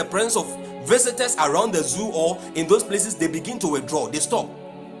sense the presence of visitors around the zoo or in those places, they begin to withdraw, they stop.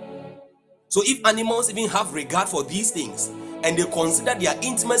 So if animals even have regard for these things and they consider their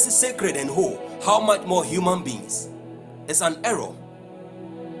intimacy sacred and whole, how much more human beings? It's an error.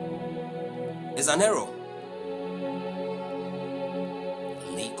 It's an error.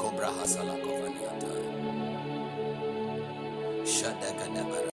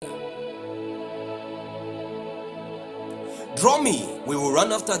 Draw me, we will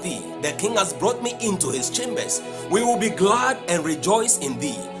run after thee. The king has brought me into his chambers. We will be glad and rejoice in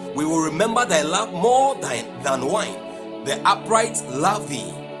thee. We will remember thy love more than wine. The upright love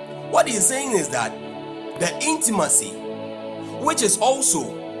thee. What he's saying is that the intimacy, which is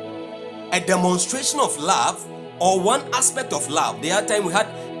also a demonstration of love, or one aspect of love. The other time we had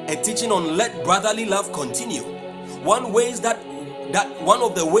a teaching on let brotherly love continue. One of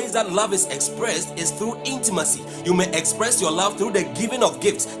the ways that love is expressed is through intimacy. You may express your love through the giving of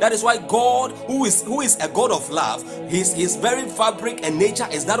gifts. That is why God, who is a God of love, his very fabric and nature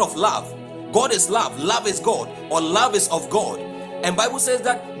is that of love. God is love. Love is God, or love is of God. And Bible says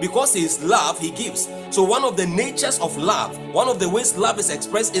that because he is love, he gives. So one of the natures of love, one of the ways love is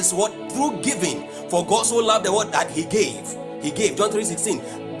expressed is what? Through giving. For God so loved the world that he gave. He gave. John 3:16.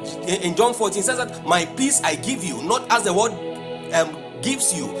 In John 14 says that my peace I give you, not as the world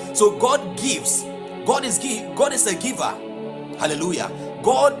gives you. So God gives. God is a giver. Hallelujah.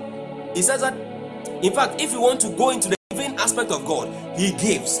 God, he says that, in fact, if you want to go into the giving aspect of God, he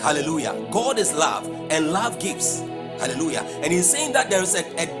gives. Hallelujah. God is love, and love gives. Hallelujah. And he's saying that there is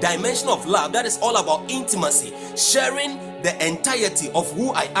a dimension of love that is all about intimacy, sharing the entirety of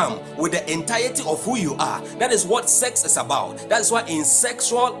who I am with the entirety of who you are. That is what sex is about. That is why in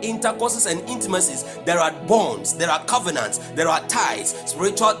sexual intercourses and intimacies, there are bonds, there are covenants, there are ties,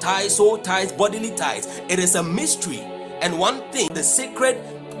 spiritual ties, soul ties, bodily ties. It is a mystery. And one thing, the sacred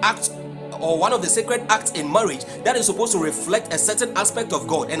act, or one of the sacred acts in marriage, that is supposed to reflect a certain aspect of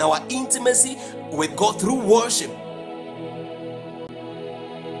God and our intimacy with God through worship.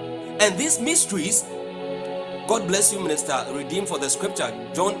 And these mysteries, God bless you, Minister Redeemed, for the scripture,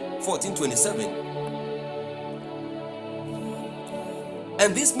 John 14:27.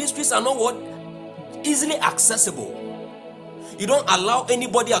 And these mysteries are not what? Easily accessible. You don't allow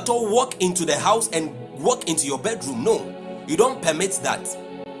anybody at all walk into the house and walk into your bedroom. No, you don't permit that.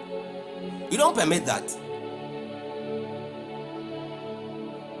 You don't permit that.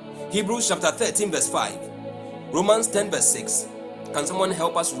 Hebrews chapter 13 verse 5. Romans 10 verse 6. Can someone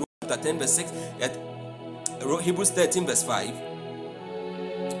help us? Romans chapter 10 verse 6. Hebrews 13 verse 5.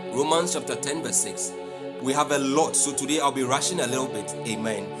 Romans chapter 10 verse 6. We have a lot, so today I'll be rushing a little bit.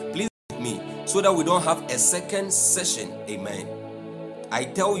 Amen. Please with me so that we don't have a second session. Amen. I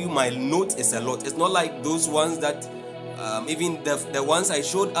tell you, my note is a lot. It's not like those ones that even the ones I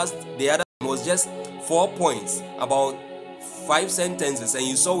showed us the other time was just 4 points, about 5 sentences, and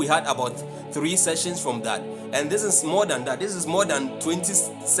you saw we had about 3 sessions from that. And this is more than that. This is more than 20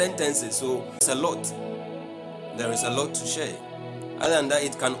 sentences, so it's a lot. There is a lot to share. Other than that,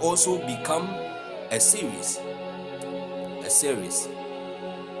 it can also become a series.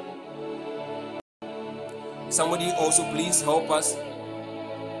 Somebody also please help us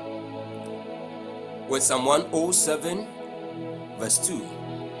with Psalm 107 verse 2.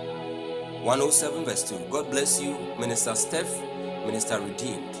 107 verse 2. God bless you, Minister Steph, Minister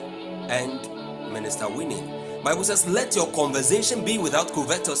Redeemed, and Minister Winnie. Bible says, let your conversation be without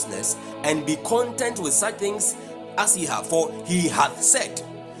covetousness, and be content with such things as ye have. For he hath said.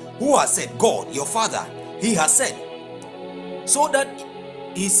 Who has said? God, your Father. He has said. So that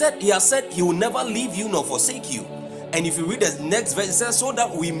he has said he will never leave you nor forsake you. And if you read the next verse, it says, so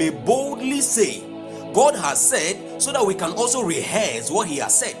that we may boldly say, God has said, so that we can also rehearse what he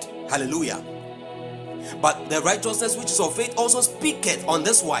has said. Hallelujah. But the righteousness which is of faith also speaketh on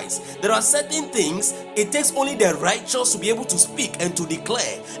this wise. There are certain things it takes only the righteous to be able to speak and to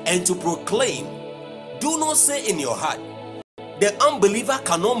declare and to proclaim. Do not say in your heart. The unbeliever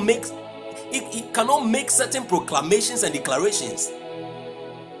cannot make it cannot make certain proclamations and declarations.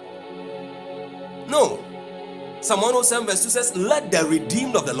 No. Psalm 107 verse 2 says, let the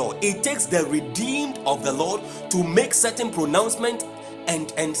redeemed of the Lord. It takes the redeemed of the Lord to make certain pronouncements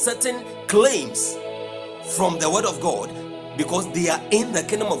and certain claims from the word of God, because they are in the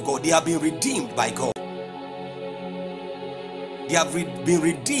kingdom of God. They have been redeemed by God. They have been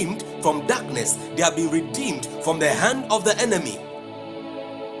redeemed from darkness. They have been redeemed from the hand of the enemy.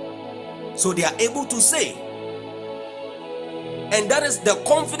 So they are able to say, and that is the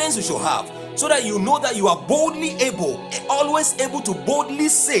confidence you should have, so that you know that you are boldly able, always able to boldly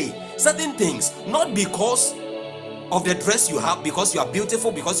say certain things, not because of the dress you have, because you are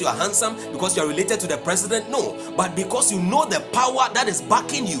beautiful, because you are handsome, because you are related to the president. No, but because you know the power that is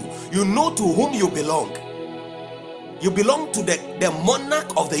backing you. You know to whom you belong. You belong to the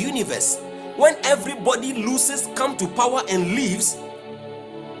monarch of the universe. When everybody loses, come to power and leaves,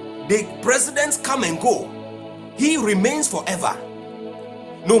 the presidents come and go. He remains forever.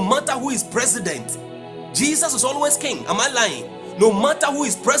 No matter who is president, Jesus is always king. Am I lying? No matter who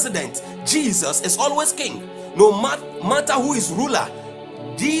is president, Jesus is always king. No matter who is ruler,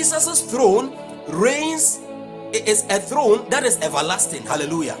 Jesus' throne reigns. It is a throne that is everlasting.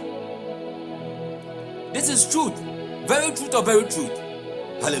 Hallelujah. This is truth. Very truth or very truth.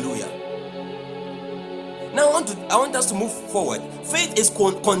 Hallelujah. Now I want us to move forward. Faith is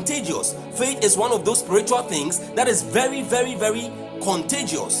contagious. Faith is one of those spiritual things that is very, very, very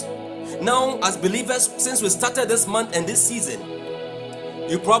contagious. Now, as believers, since we started this month and this season,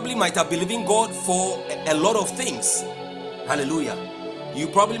 you probably might have been believing God for a lot of things. Hallelujah. You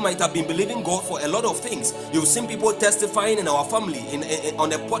probably might have been believing God for a lot of things. You've seen people testifying in our family, on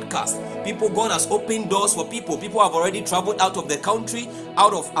the podcast. God has opened doors for people. People have already traveled out of the country,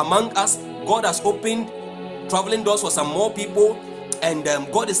 out of among us. God has opened traveling doors for some more people, and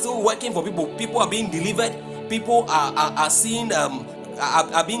God is still working for people. People are being delivered. People are seeing,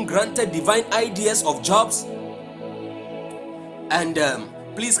 are being granted divine ideas of jobs. And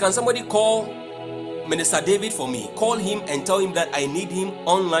please, can somebody call Minister David for me? Call him and tell him that I need him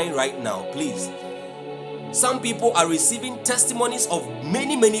online right now, please. Some people are receiving testimonies of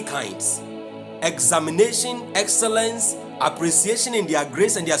many kinds. Examination, excellence, appreciation in their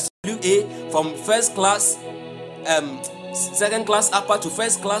grace and their WA, from first class, second class upper to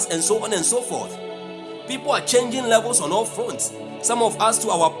first class, and so on and so forth. People are changing levels on all fronts. Some of us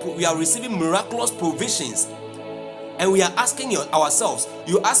we are receiving miraculous provisions. And we are asking ourselves,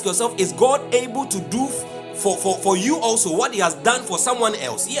 you ask yourself, is God able to do for you also what he has done for someone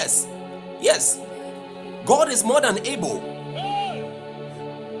else? Yes. Yes. God is more than able.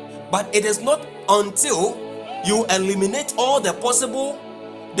 But it is not until you eliminate all the possible,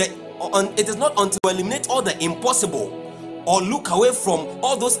 it is not until you eliminate all the impossible or look away from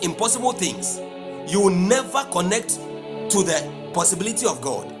all those impossible things, you will never connect to the possibility of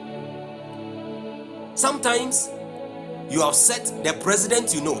God. Sometimes you have set the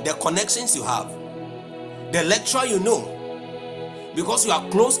president you know, the connections you have, the lecturer you know, because you are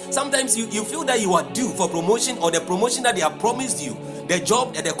close. Sometimes you feel that you are due for promotion, or the promotion that they have promised you, the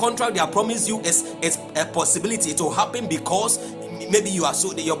job and the contract they have promised you is a possibility. It will happen because maybe you are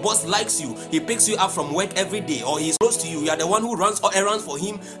so, your boss likes you, he picks you up from work every day, or he's close to you, you are the one who runs errands for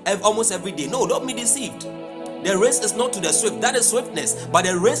him almost every day. No, don't be deceived. The race is not to the swift, that is swiftness, but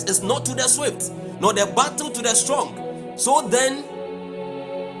the race is not to the swift, nor the battle to the strong. So then,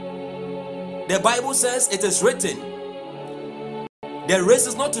 the Bible says it is written, the race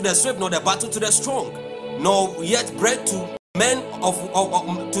is not to the swift, nor the battle to the strong, nor yet bread to men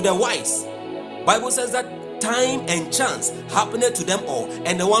to the wise. Bible says that time and chance happened to them all,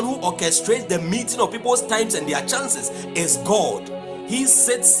 and the one who orchestrates the meeting of people's times and their chances is God. He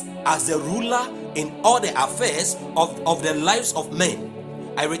sits as the ruler in all the affairs of the lives of men.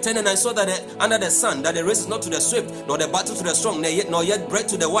 I returned and I saw that under the sun, that the race is not to the swift, nor the battle to the strong, nor yet bread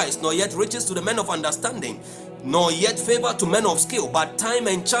to the wise, nor yet riches to the men of understanding, nor yet favor to men of skill, but time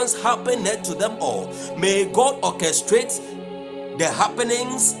and chance happeneth to them all. May God orchestrate the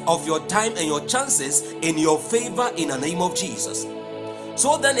happenings of your time and your chances in your favor in the name of Jesus.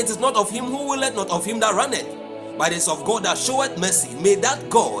 So then it is not of him who willeth, not of him that runneth, but it is of God that showeth mercy. May that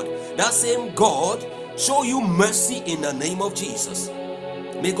God, that same God, show you mercy in the name of Jesus.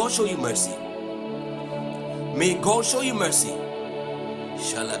 May God show you mercy. May God show you mercy.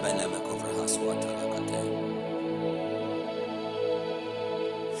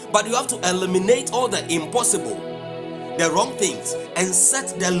 But you have to eliminate all the impossible, the wrong things, and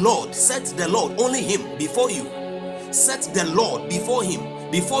set the Lord, only him before you. Set the Lord before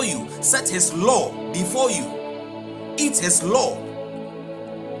him, before you. Set his law before you. Eat his law.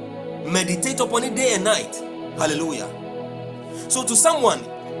 Meditate upon it day and night. Hallelujah. So to someone,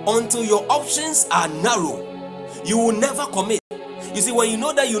 until your options are narrow, you will never commit. You see, when you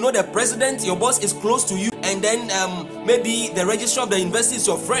know the president, your boss is close to you, and then maybe the registrar of the university is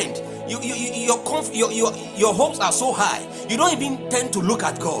your friend, your hopes are so high, you don't even tend to look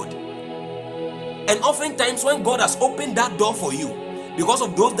at God. And oftentimes when God has opened that door for you, because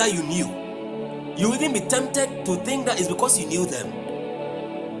of those that you knew, you even be tempted to think that it's because you knew them.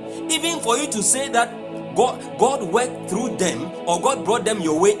 Even for you to say that God worked through them or God brought them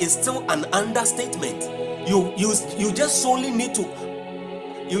your way is still an understatement. You just solely need to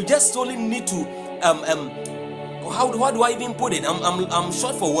how do I even put it? I'm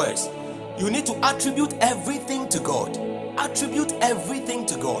short for words. You need to attribute everything to God. Attribute everything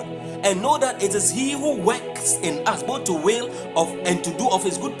to God, and know that it is He who works in us both to will of and to do of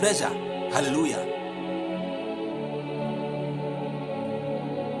His good pleasure. Hallelujah.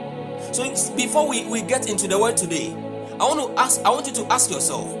 So before we get into the word today, I want you to ask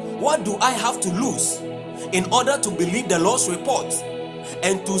yourself, what do I have to lose in order to believe the Lord's report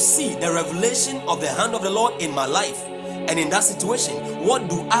and to see the revelation of the hand of the Lord in my life and in that situation? What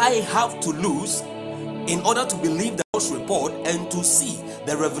do I have to lose in order to believe the Lord's report and to see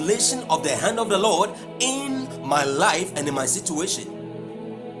the revelation of the hand of the Lord in my life and in my situation?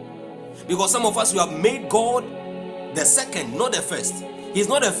 Because some of us, we have made God the second, not the first. He's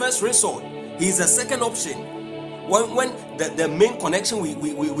not the first resort. He's the second option. When the main connection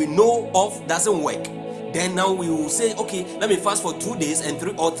we know of doesn't work, then now we will say, okay, let me fast for 2 days and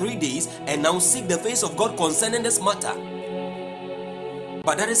 3 days and now seek the face of God concerning this matter.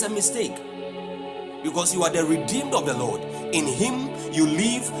 But that is a mistake, because you are the redeemed of the Lord. In Him you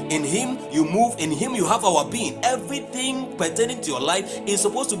live, in Him you move, in Him you have our being. Everything pertaining to your life is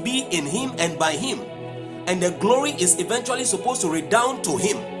supposed to be in Him and by Him, and the glory is eventually supposed to redound to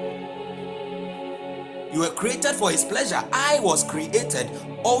Him. You were created for His pleasure. I was created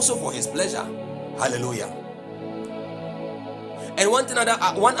also for His pleasure. Hallelujah. And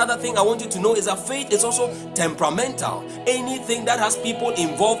one other thing I want you to know is that faith is also temperamental. Anything that has people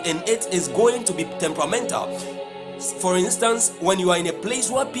involved in it is going to be temperamental. For instance, when you are in a place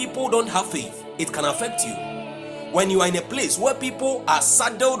where people don't have faith, it can affect you. When you are in a place where people are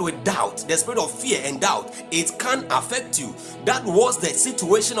saddled with doubt, the spirit of fear and doubt, it can affect you. That was the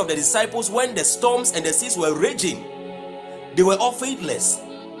situation of the disciples when the storms and the seas were raging. They were all faithless.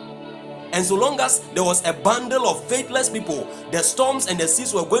 And so long as there was a bundle of faithless people, the storms and the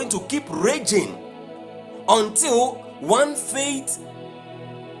seas were going to keep raging until one faith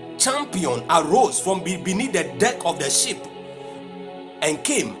champion arose from beneath the deck of the ship and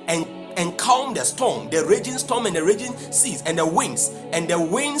came and calmed the storm, the raging storm and the raging seas and the winds and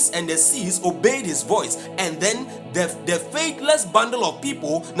the seas obeyed his voice. And then the faithless bundle of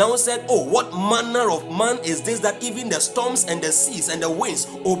people now said, oh, what manner of man is this that even the storms and the seas and the winds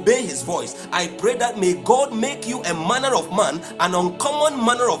obey his voice? I pray that may God make you a manner of man, an uncommon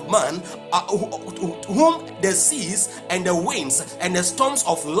manner of man, whom the seas and the winds and the storms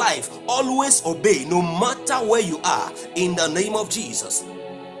of life always obey, no matter where you are, in the name of Jesus.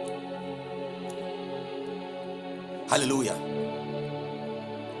 Hallelujah.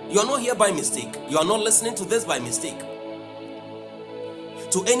 You are not here by mistake. You are not listening to this by mistake.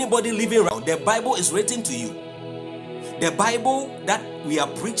 To anybody living around, the Bible is written to you. The Bible that we are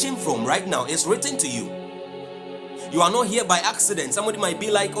preaching from right now is written to you. You are not here by accident. Somebody might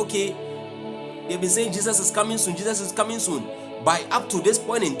be like, okay, they've been saying Jesus is coming soon, Jesus is coming soon. By up to this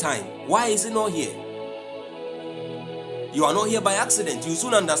point in time, why is it not here? You are not here by accident. You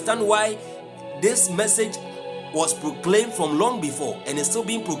soon understand why this message was proclaimed from long before and is still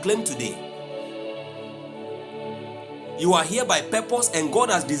being proclaimed today. You are here by purpose, and God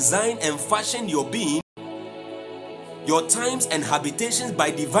has designed and fashioned your being your times and habitations by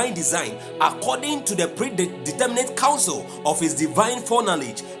divine design, according to the predeterminate counsel of his divine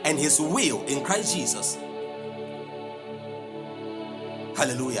foreknowledge and his will in Christ Jesus.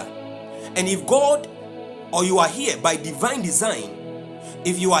 Hallelujah. And if God, or you are here by divine design,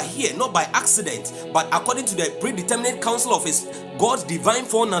 if you are here not by accident, but according to the predeterminate counsel of his God's divine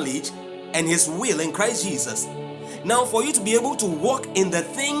foreknowledge and his will in Christ Jesus. Now, for you to be able to walk in the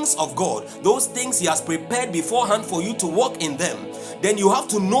things of God, those things he has prepared beforehand for you to walk in them, then you have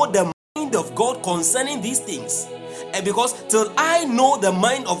to know the mind of God concerning these things. And because till I know the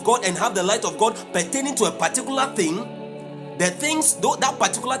mind of God and have the light of God pertaining to a particular thing, the things, though that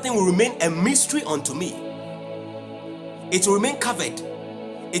particular thing will remain a mystery unto me. It will remain covered.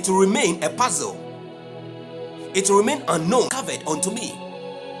 It will remain a puzzle. It will remain unknown, covered unto me.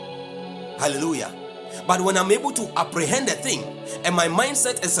 Hallelujah. But when I'm able to apprehend a thing and my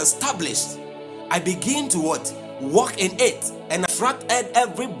mindset is established, I begin to what? Walk in it and attract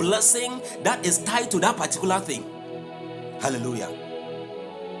every blessing that is tied to that particular thing. Hallelujah.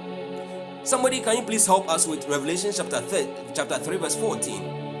 Somebody, can you please help us with Revelation chapter 3 verse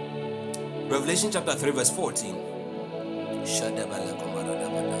 14? Revelation chapter 3 verse 14.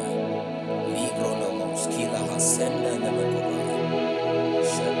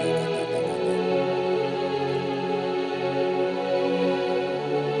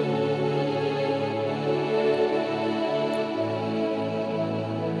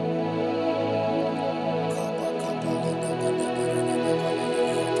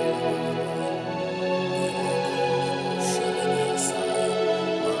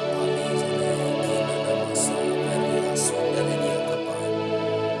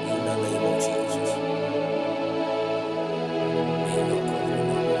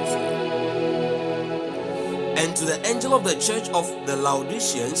 And to the angel of the church of the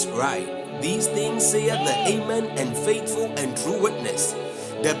Laodiceans write, these things saith the Amen and faithful and true witness,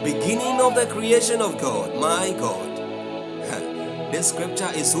 the beginning of the creation of God. My God, this scripture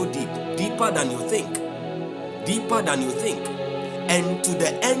is so deep, deeper than you think, deeper than you think. And to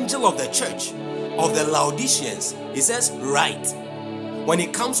the angel of the church of the Laodiceans, he says, write. When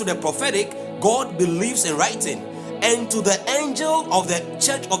it comes to the prophetic, God believes in writing. And to the angel of the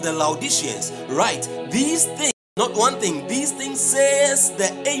church of the Laodiceans, write, these things, not one thing, these things says the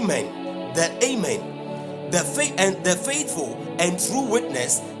Amen, the faith and the faithful and true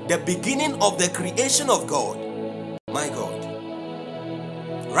witness, the beginning of the creation of God. My God.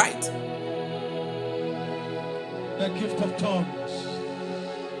 Right. The gift of tongues.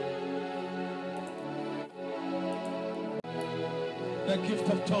 The gift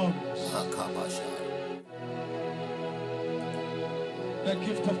of tongues. The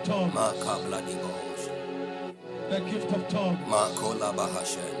gift of tongues. The gift of tongues.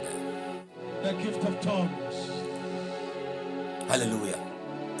 The gift of tongues. Hallelujah.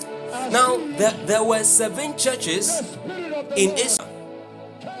 Now, there were 7 churches in Asia.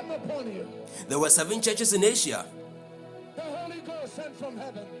 There were 7 churches in Asia. The Holy Ghost sent from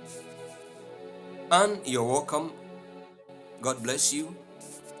heaven. And you're welcome. God bless you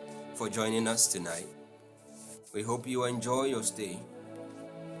for joining us tonight. We hope you enjoy your stay.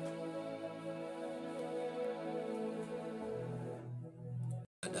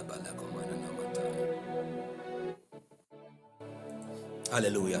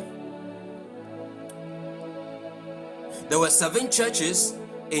 Hallelujah. There were 7 churches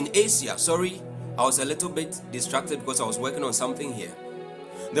in Asia. Sorry, I was a little bit distracted because I was working on something here.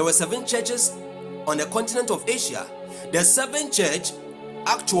 There were 7 churches on the continent of Asia. The 7th church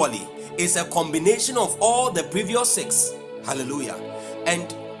actually is a combination of all the previous 6. Hallelujah.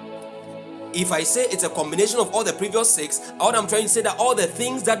 And if I say it's a combination of all the previous 6, what I'm trying to say that all the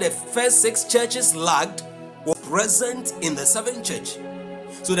things that the first 6 churches lacked were present in the 7th church.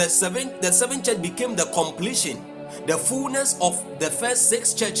 So the seventh church became the completion, the fullness of the first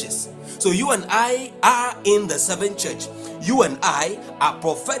 6 churches. So you and I are in the 7th church. You and I are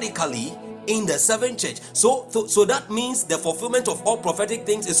prophetically in the 7th church. So that means the fulfillment of all prophetic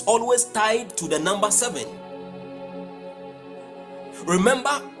things is always tied to the number 7.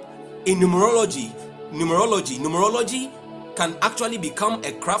 Remember, in numerology can actually become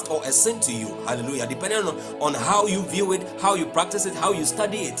a craft or a sin to you. Hallelujah. Depending on how you view it, how you practice it, how you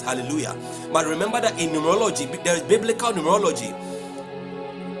study it. Hallelujah. But remember that in numerology, there is biblical numerology.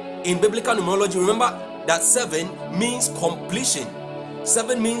 In biblical numerology, remember that 7 means completion.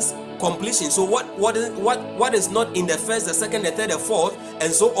 7 means completion. So what is not in the first, the second, the third, the fourth,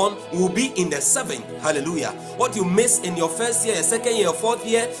 and so on will be in the 7th. Hallelujah. What you miss in your first year, your second year, your fourth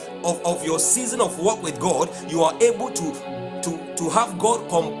year of your season of walk with God, you are able to to have God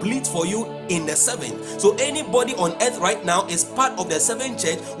complete for you in the seventh. So anybody on earth right now is part of the seventh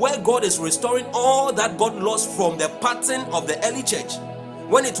church, where God is restoring all that God lost from the pattern of the early church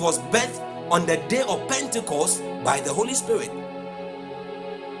when it was birthed on the day of Pentecost by the Holy Spirit.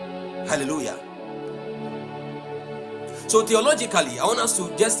 Hallelujah. So theologically, I want us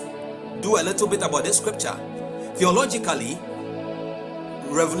to just do a little bit about this scripture. Theologically,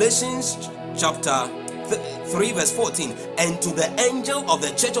 Revelation chapter 3 verse 14, and to the angel of the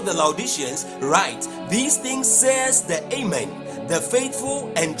church of the Laodiceans write, these things says the Amen, the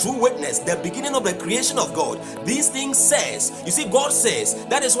faithful and true witness, the beginning of the creation of God. These things says, you see, God says.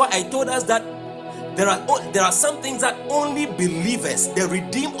 That is why I told us that there are some things that only believers, the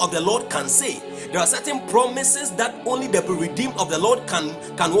redeemed of the Lord, can say. There are certain promises that only the redeemed of the Lord can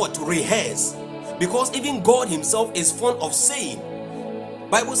what? Rehearse. Because even God himself is fond of saying.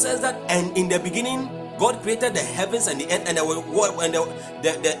 Bible says that, and in the beginning God created the heavens and the earth, and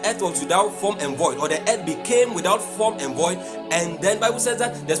the earth was without form and void, or the earth became without form and void. And then Bible says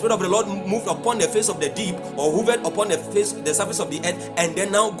that the Spirit of the Lord moved upon the face of the deep, or hovered upon the surface of the earth. And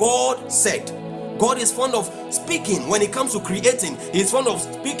then now God said. God is fond of speaking when it comes to creating. He is fond of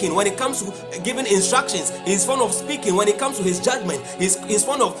speaking when it comes to giving instructions. He is fond of speaking when it comes to his judgment. He's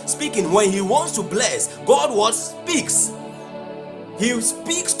fond of speaking when he wants to bless. God what speaks. He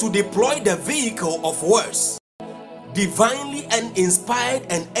speaks to deploy the vehicle of words, divinely and inspired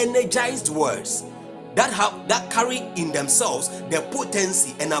and energized words that carry in themselves the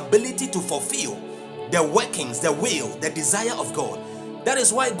potency and ability to fulfill the workings, the will, the desire of God. That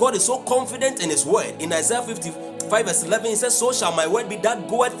is why God is so confident in his word. In Isaiah 55 verse 11, he says, so shall my word be that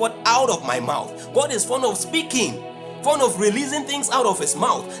goeth forth out of my mouth. God is fond of speaking, fond of releasing things out of his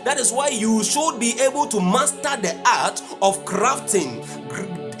mouth. That is why you should be able to master the art of crafting,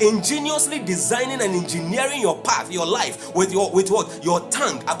 ingeniously designing and engineering your path, your life with what? Your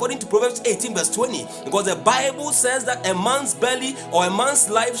tongue, according to Proverbs 18 verse 20. Because the Bible says that a man's belly or a man's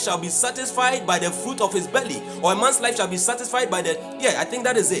life shall be satisfied by the fruit of his belly, or a man's life shall be satisfied by the, I think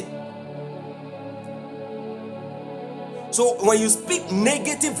that is it. So when you speak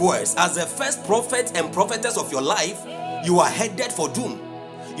negative words as the first prophet and prophetess of your life, you are headed for doom.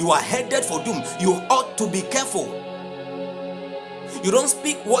 You are headed for doom. You ought to be careful. You don't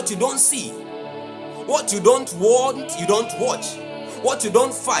speak what you don't see. What you don't want, you don't watch. What you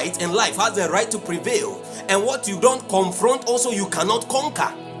don't fight in life has the right to prevail. And what you don't confront also you cannot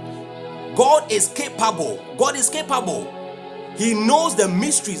conquer. God is capable. God is capable. He knows the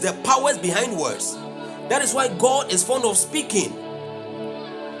mysteries, the powers behind words. That is why God is fond of speaking.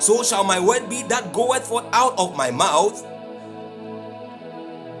 So shall my word be that goeth forth out of my mouth.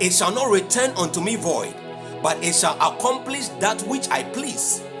 It shall not return unto me void, but it shall accomplish that which I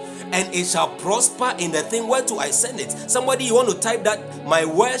please, and it shall prosper in the thing whereto I send it. Somebody, you want to type that my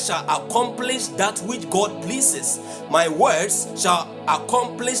words shall accomplish that which God pleases. My words shall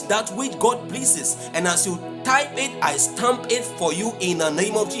accomplish that which God pleases. And as you type it, I stamp it for you in the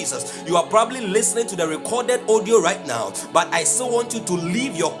name of Jesus. You are probably listening to the recorded audio right now, but I still want you to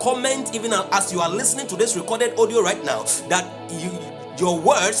leave your comment even as you are listening to this recorded audio right now, that your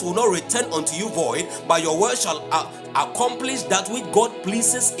words will not return unto you void, but your words shall accomplish that which God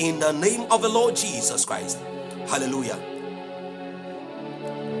pleases in the name of the Lord Jesus Christ. Hallelujah.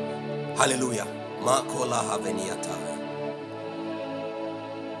 Hallelujah.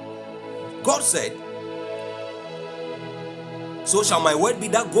 God said, so shall my word be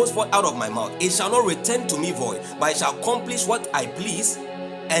that goes forth out of my mouth. It shall not return to me void, but it shall accomplish what I please,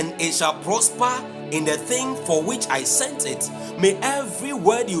 and it shall prosper in the thing for which I sent it. May every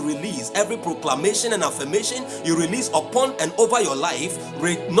word you release, every proclamation and affirmation you release upon and over your life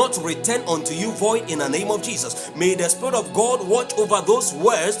not return unto you void in the name of Jesus. May the Spirit of God watch over those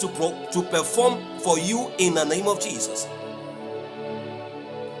words to perform for you in the name of Jesus.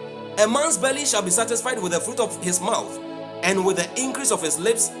 A man's belly shall be satisfied with the fruit of his mouth, and with the increase of his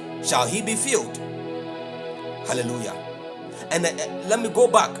lips shall he be filled. Hallelujah. And let me go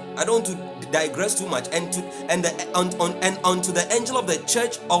back. I don't want to digress too much. And unto the angel of the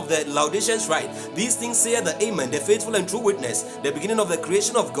church of the Laodiceans write, these things say the Amen, the faithful and true witness, the beginning of the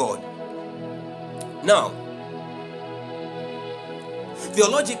creation of God. Now,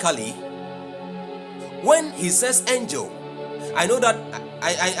 theologically, when he says angel, I know that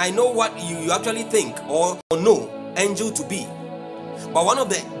I know what you actually think or know angel to be. But one of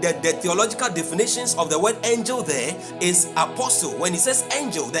the theological definitions of the word angel there is apostle. When he says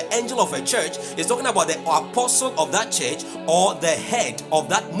angel, the angel of a church, is talking about the apostle of that church or the head of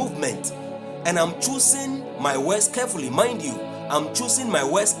that movement. And I'm choosing my words carefully. Mind you, I'm choosing my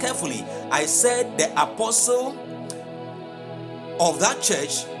words carefully. I said the apostle of that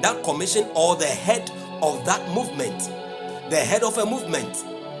church, that commission, or the head of that movement, the head of a movement.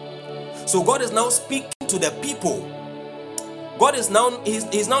 So God is now speaking to the people. God is now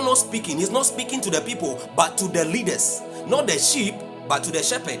he's now not speaking. He's not speaking to the people, but to the leaders, not the sheep, but to the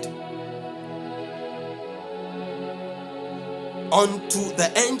shepherd. Unto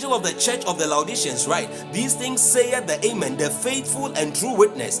the angel of the church of the Laodiceans, right? These things saith the Amen, the faithful and true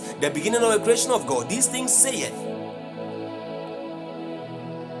witness, the beginning of the creation of God. These things saith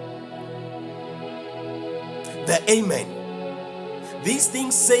the Amen. These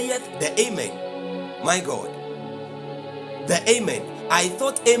things saith the Amen. My God. The Amen. I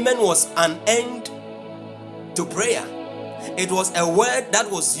thought Amen was an end to prayer. It was a word that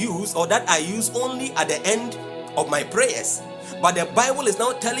was used, or that I use only at the end of my prayers. But the Bible is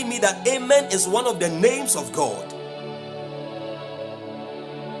now telling me that Amen is one of the names of God.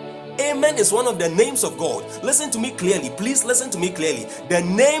 Amen is one of the names of God. Listen to me clearly. Please listen to me clearly. The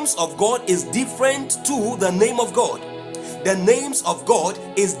names of God is different to the name of God. The names of God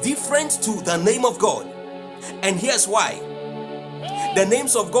is different to the name of God. And here's why. The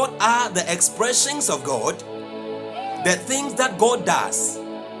names of God are the expressions of God, the things that God does.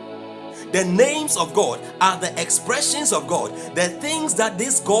 The names of God are the expressions of God, the things that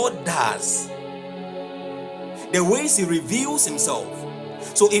this God does, the ways he reveals himself.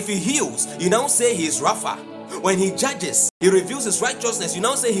 So if he heals, you now say he is Rapha. When he judges, he reveals his righteousness, you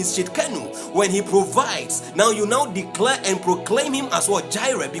now say he's Chitkenu. When he provides, now you now declare and proclaim him as what?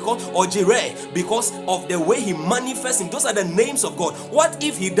 Jireh, because of the way he manifests him. Those are the names of God. What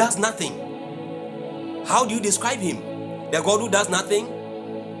if he does nothing? How do you describe him? The God who does nothing?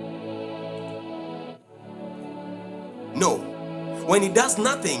 No. When he does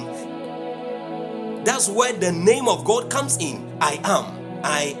nothing, that's where the name of God comes in. I am.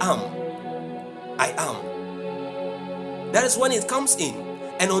 That is when it comes in.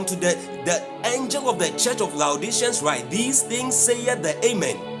 And unto the angel of the church of Laodiceans write, these things saith the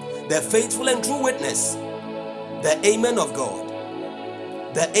Amen, the faithful and true witness, the Amen of God,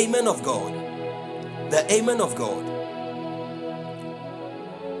 the Amen of God, the Amen of God.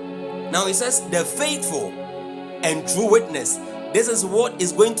 Now it says the faithful and true witness. This is what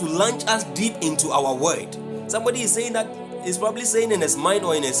is going to launch us deep into our word. Somebody is saying that, is probably saying in his mind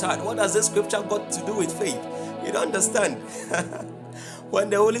or in his heart, what has this scripture got to do with faith? You don't understand. When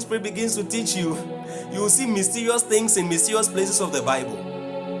the Holy Spirit begins to teach you, you will see mysterious things in mysterious places of the Bible.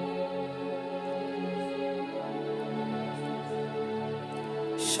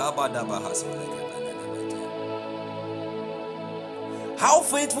 How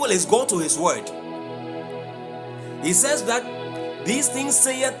faithful is God to his word? He says that these things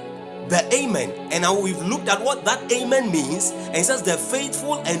saith the Amen. And now we've looked at what that Amen means. And he says the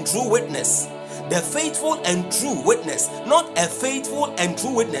faithful and true witness. The faithful and true witness. Not a faithful and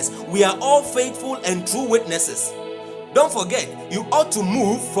true witness. We are all faithful and true witnesses. Don't forget, you ought to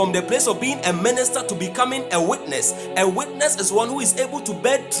move from the place of being a minister to becoming a witness. A witness is one who is able to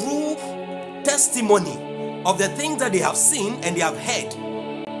bear true testimony of the things that they have seen and they have heard.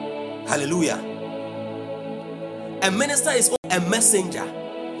 Hallelujah. A minister is only a messenger.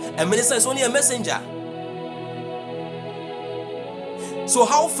 A minister is only a messenger. So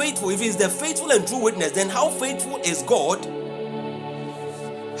how faithful, if he is the faithful and true witness, then how faithful is God?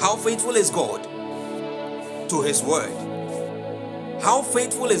 How faithful is God to his word? How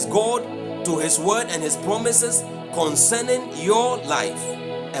faithful is God to his word and his promises concerning your life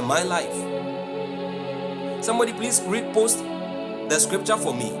and my life? Somebody please repost the scripture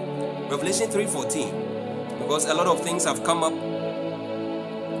for me. Revelation 3:14. Because a lot of things have come up.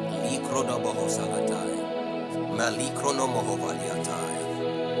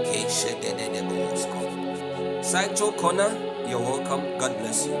 Sideshow Corner, you're welcome. God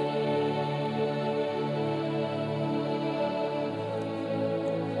bless you.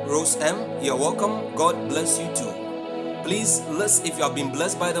 Rose M, you're welcome. God bless you too. Please, if you have been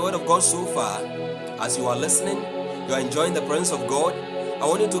blessed by the word of God so far, as you are listening, you are enjoying the presence of God, I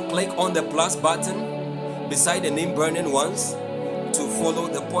want you to click on the plus button beside the name Burning Ones to follow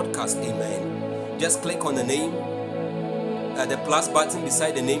the podcast. Amen. Just click on the name, the plus button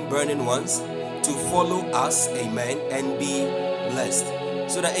beside the name Burning Ones to follow us. Amen. And be blessed.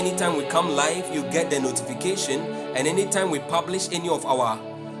 So that anytime we come live, you get the notification. And anytime we publish any of our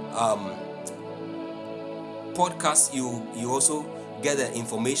podcasts, you also get the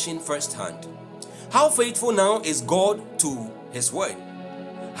information firsthand. How faithful now is God to his word?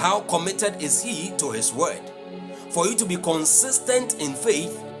 How committed is he to his word? For you to be consistent in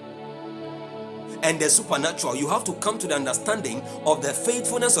faith and the supernatural, you have to come to the understanding of the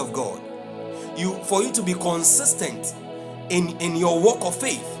faithfulness of God. For you to be consistent in your walk of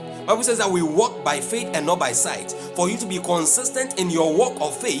faith. Bible says that we walk by faith and not by sight. For you to be consistent in your walk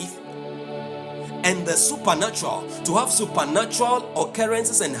of faith and the supernatural, to have supernatural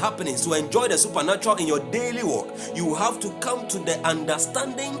occurrences and happenings, to enjoy the supernatural in your daily walk, you have to come to the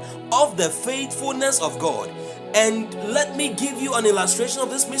understanding of the faithfulness of God. And let me give you an illustration of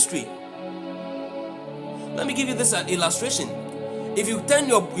this mystery. Let me give you this illustration. If you turn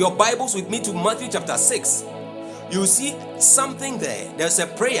your Bibles with me to Matthew chapter 6, you see something there. There's a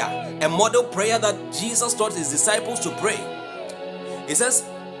prayer, a model prayer that Jesus taught his disciples to pray. He says,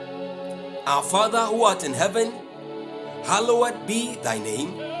 Our Father who art in heaven, hallowed be thy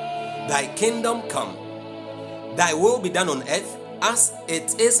name. Thy kingdom come. Thy will be done on earth as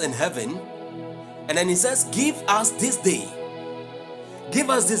it is in heaven. And then he says, give us this day.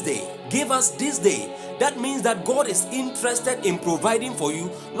 Give us this day. Give us this day. That means that God is interested in providing for you,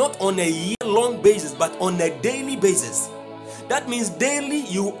 not on a year-long basis, but on a daily basis. That means daily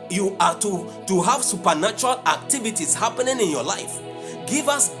you are to have supernatural activities happening in your life. Give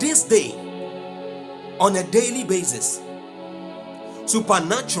us this day on a daily basis.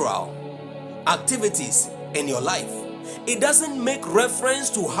 Supernatural activities in your life. It doesn't make reference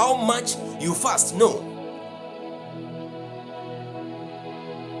to how much you fast. No.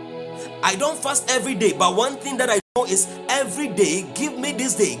 I don't fast every day, but one thing that I know is every day, give me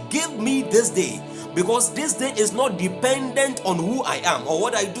this day. Give me this day. Because this day is not dependent on who I am or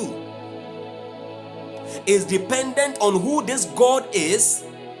what I do. It's dependent on who this God is.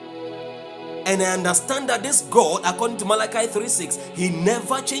 And I understand that this God, according to Malachi 3:6, he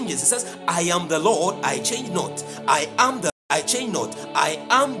never changes. He says, I am the Lord, I change not. I am the Lord, I change not. I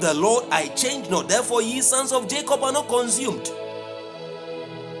am the Lord, I change not. Therefore, ye sons of Jacob are not consumed.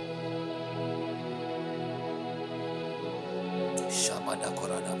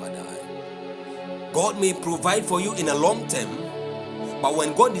 God may provide for you in a long term, but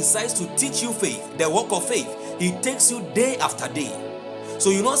when God decides to teach you faith, the walk of faith, he takes you day after day. So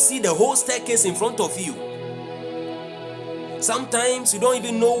you don't see the whole staircase in front of you. Sometimes you don't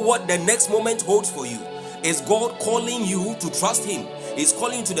even know what the next moment holds for you. Is God calling you to trust him? He's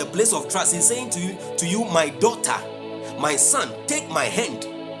calling you to the place of trust. He's saying to you, my daughter, my son, take my hand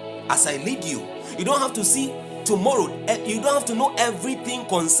as I lead you. You don't have to see tomorrow. You don't have to know everything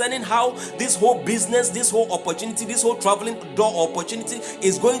concerning how this whole business, this whole opportunity, this whole traveling door opportunity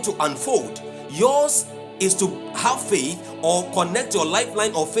is going to unfold. Yours is to have faith or connect your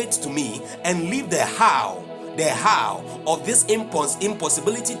lifeline of faith to me and leave the how of this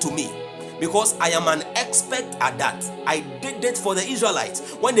impossibility to me, because I am an expert at that. I did it for the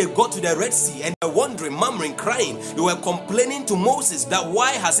Israelites when they got to the Red Sea and they were wondering, murmuring, crying. They were complaining to Moses that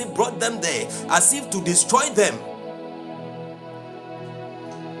why has he brought them there, as if to destroy them.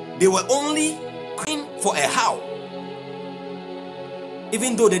 They were only crying for a how,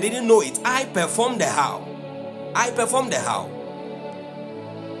 even though they didn't know it. I performed the how. I performed the how.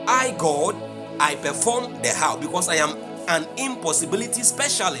 I, God, I perform the how, because I am an impossibility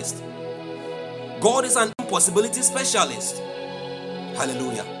specialist. God is an impossibility specialist.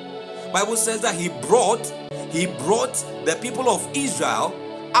 Hallelujah. Bible says that he brought the people of Israel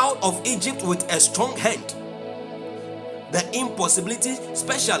out of Egypt with a strong hand. The impossibility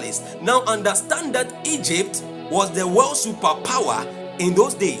specialist. Now understand that Egypt was the world superpower in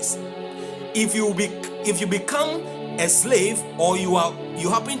those days. If you become a slave, or you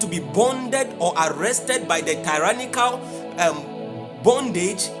happen to be bonded or arrested by the tyrannical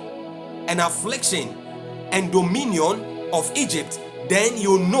bondage and affliction and dominion of Egypt, then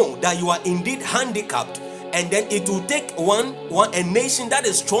you know that you are indeed handicapped. And then it will take a nation that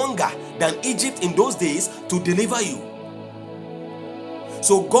is stronger than Egypt in those days to deliver you.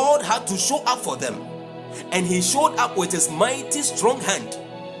 So God had to show up for them, and he showed up with his mighty strong hand.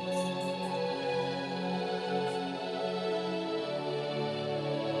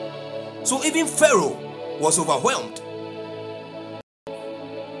 So even Pharaoh was overwhelmed.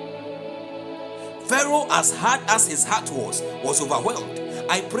 Pharaoh, as hard as his heart was overwhelmed.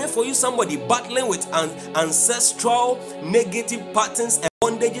 I pray for you, somebody battling with ancestral negative patterns and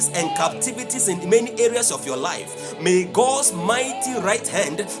bondages and captivities in many areas of your life. May God's mighty right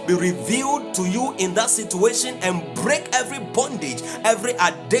hand be revealed to you in that situation and break every bondage, every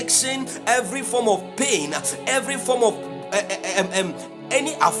addiction, every form of pain, every form of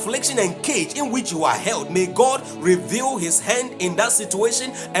any affliction and cage in which you are held. May God reveal his hand in that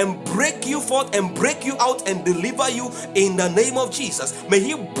situation and break you forth and break you out and deliver you in the name of Jesus. May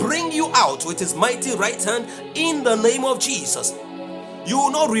he bring you out with his mighty right hand in the name of Jesus. You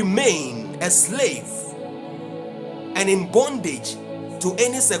will not remain a slave and in bondage to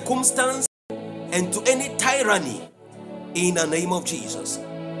any circumstance and to any tyranny In the name of Jesus.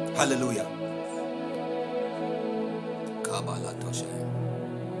 Hallelujah.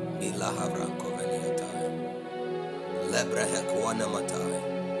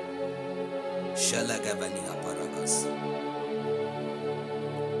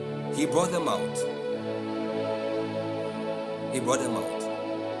 He brought them out. He brought them out.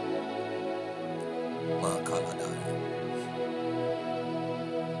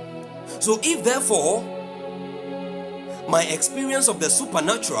 So if therefore my experience of the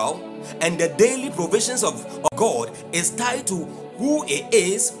supernatural and the daily provisions of God is tied to who He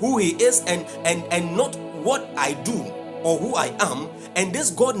is, and not what I do or who I am, and this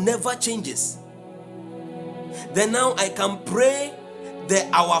God never changes, then now I can pray the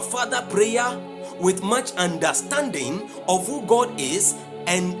Our Father prayer with much understanding of who God is,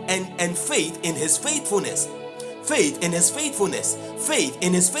 and faith in His faithfulness. Faith in His faithfulness. Faith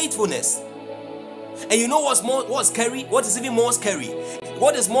in His faithfulness. And you know what's scary? What is even more scary?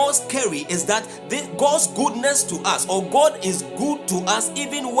 What is more scary is that God's goodness to us, or God is good to us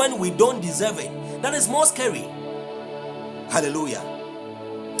even when we don't deserve it. That is more scary. Hallelujah.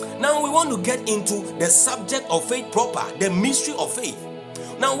 Now we want to get into the subject of faith proper, the mystery of faith.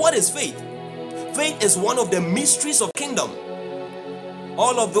 Now, what is faith? Faith is one of the mysteries of kingdom.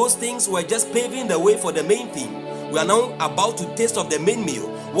 All of those things were just paving the way for the main theme. We are now about to taste of the main meal.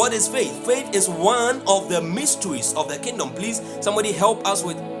 What is faith? Faith is one of the mysteries of the kingdom. Please, somebody help us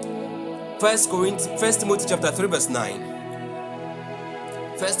with 1 Timothy chapter 3 verse 9.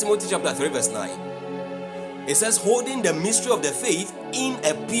 1 Timothy chapter 3 verse 9. It says, holding the mystery of the faith in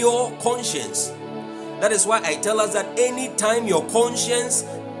a pure conscience. That is why I tell us that anytime your conscience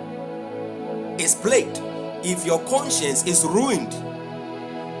is plagued, if your conscience is ruined,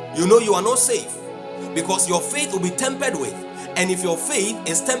 you know you are not safe, because your faith will be tempered with. And if your faith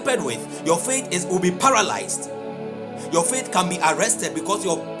is tempered with, your faith will be paralyzed. Your faith can be arrested because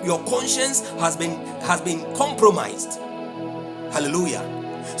your conscience has been compromised. Hallelujah.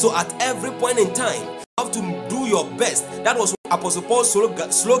 So at every point in time, you have to do your best. That was Apostle Paul's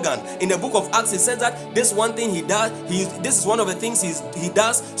slogan in the book of Acts. He says that this one thing he does, this is one of the things he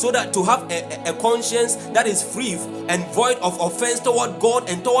does, so that to have a conscience that is free and void of offense toward God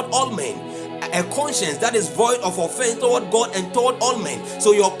and toward all men. A conscience that is void of offense toward God and toward all men.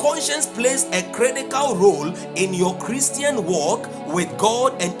 So your conscience plays a critical role in your Christian walk with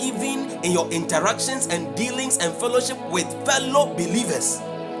God, and even in your interactions and dealings and fellowship with fellow believers.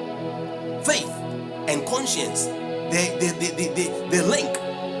 Faith and conscience, they link.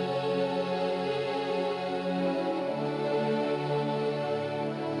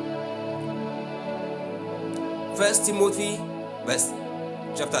 First Timothy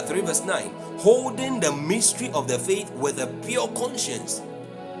chapter 3 verse 9, holding the mystery of the faith with a pure conscience.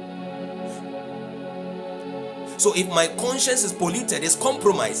 So if my conscience is polluted, is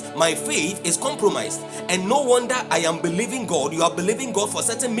compromised, my faith is compromised. And no wonder I am believing God. You are believing God for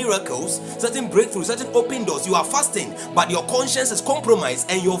certain miracles, certain breakthroughs, certain open doors. You are fasting, but your conscience is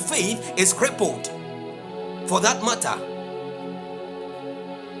compromised and your faith is crippled, for that matter.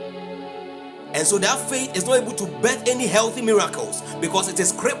 And so that faith is not able to birth any healthy miracles because it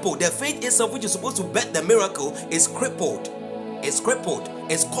is crippled. The faith itself, which is supposed to birth the miracle, is crippled. It's crippled.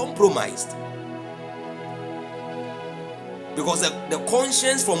 It's compromised. Because the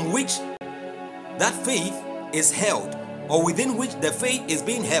conscience from which that faith is held, or within which the faith is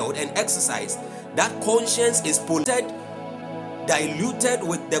being held and exercised, that conscience is polluted, diluted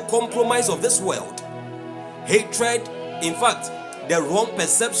with the compromise of this world. Hatred, in fact, the wrong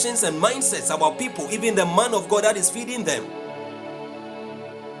perceptions and mindsets about people, even the man of God that is feeding them.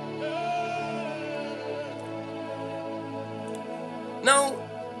 Now,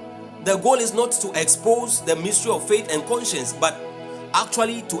 the goal is not to expose the mystery of faith and conscience, but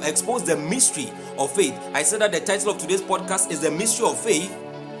actually to expose the mystery of faith. I said that the title of today's podcast is The Mystery of Faith,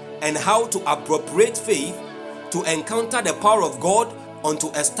 and how to appropriate faith to encounter the power of God unto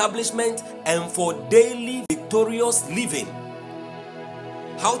establishment and for daily victorious living.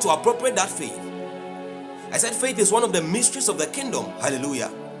 How to appropriate that faith. I said faith is one of the mysteries of the kingdom.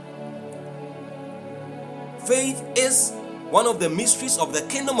 Hallelujah. Faith is one of the mysteries of the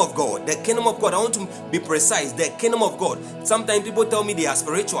kingdom of God. The kingdom of God. I want to be precise. The kingdom of God. Sometimes people tell me they are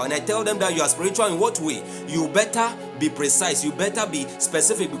spiritual, and I tell them that you are spiritual in what way? You better be precise. You better be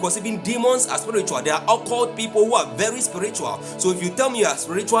specific, because even demons are spiritual. There are occult people who are very spiritual. So if you tell me you are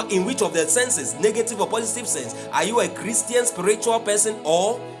spiritual, in which of the senses, negative or positive sense, are you a Christian spiritual person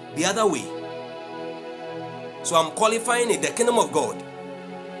or the other way? So I'm qualifying it, the kingdom of God.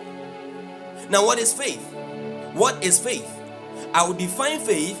 Now, what is faith? What is faith? I would define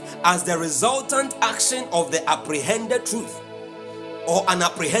faith as the resultant action of the apprehended truth or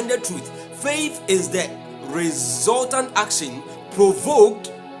unapprehended truth. Faith is the resultant action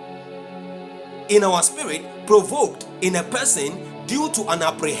provoked in our spirit, provoked in a person due to an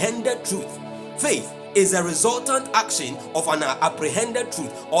apprehended truth. Faith is a resultant action of an apprehended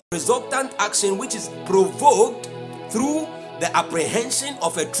truth, or resultant action which is provoked through the apprehension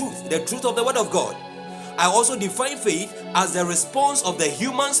of a truth, the truth of the word of God. I also define faith as the response of the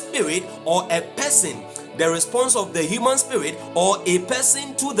human spirit or a person, the response of the human spirit or a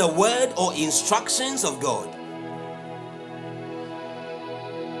person to the word or instructions of God.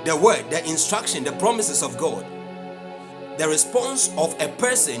 The word, the instruction, the promises of God. The response of a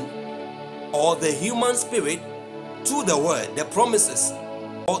person or the human spirit to the word, the promises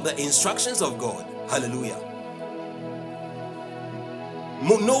or the instructions of God. Hallelujah.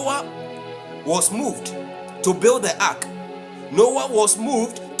 Noah was moved to build the ark. Noah was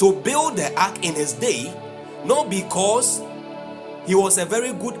moved to build the ark in his day, not because he was a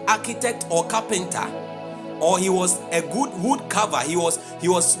very good architect or carpenter, or he was a good wood carver. He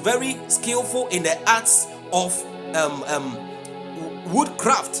was very skillful in the arts of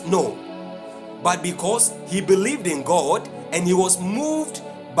woodcraft. No, but because he believed in God and he was moved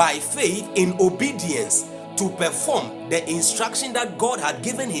by faith in obedience to perform the instruction that God had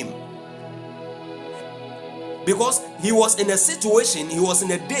given him. Because he was in a situation, he was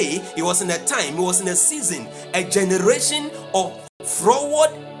in a day, he was in a time, he was in a season, a generation of forward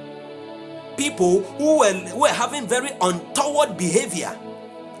people who were having very untoward behavior.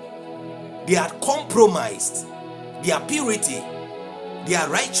 They had compromised their purity, their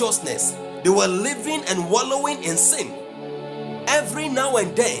righteousness. They were living and wallowing in sin. Every now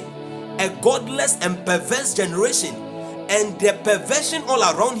and then, a godless and perverse generation, and the perversion all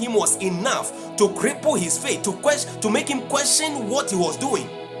around him was enough to cripple his faith, to make him question what he was doing.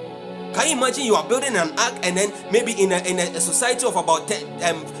 Can you imagine you are building an ark, and then maybe in a society of about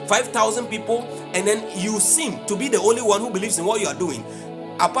 5,000 people, and then you seem to be the only one who believes in what you are doing.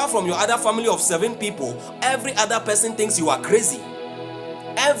 Apart from your other family of 7 people, every other person thinks you are crazy.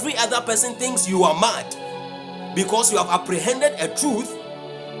 Every other person thinks you are mad, because you have apprehended a truth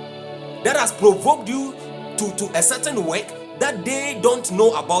that has provoked you to a certain work that they don't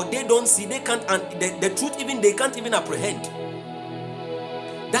know about, they don't see, they can't, and the truth even they can't even apprehend.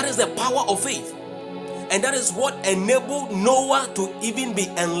 That is the power of faith, and that is what enabled Noah to even be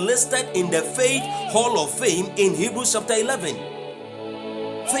enlisted in the Faith Hall of Fame in Hebrews chapter 11.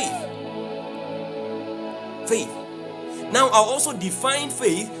 Faith. Now I'll also define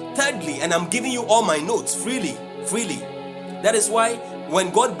faith thirdly, and I'm giving you all my notes freely. That is why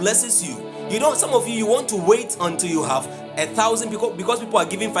when God blesses you, some of you want to wait until you have 1,000, because people are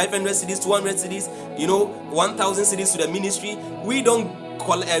giving 500 cedis, 200 cedis, 1,000 cedis to the ministry. We don't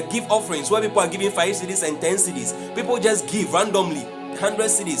give offerings where people are giving 5 cedis and 10 cedis. People just give randomly 100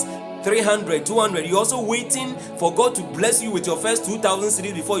 cedis, 300, 200. You're also waiting for God to bless you with your first 2,000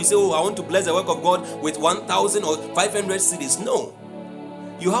 cedis before you say, oh, I want to bless the work of God with 1,000 or 500 cedis. No.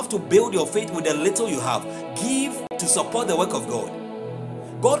 You have to build your faith with the little you have. Give to support the work of God.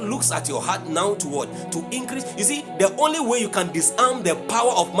 God looks at your heart now to what? To increase. You see, the only way you can disarm the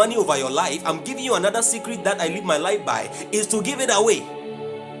power of money over your life, I'm giving you another secret that I live my life by, is to give it away.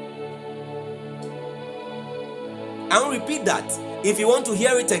 I'll repeat that. If you want to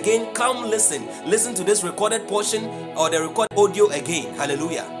hear it again, come listen. Listen to this recorded portion or the recorded audio again.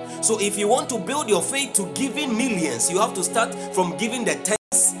 Hallelujah. So if you want to build your faith to giving millions, you have to start from giving the tens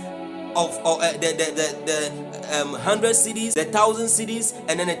of the 100 cedis, the 1,000 cedis,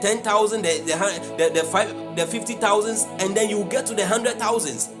 and then the 10,000, the 50,000s, and then you get to the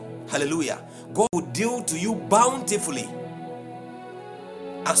 100,000s. Hallelujah. God will deal to you bountifully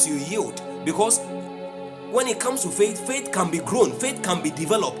as you yield, because when it comes to faith, faith can be grown, faith can be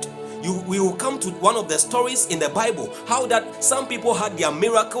developed. We will come to one of the stories in the Bible, how that some people had their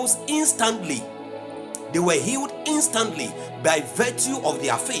miracles instantly. They were healed instantly by virtue of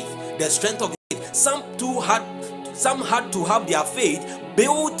their faith, the strength of faith. Some had to have their faith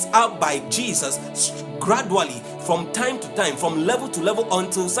built up by Jesus gradually, from time to time, from level to level,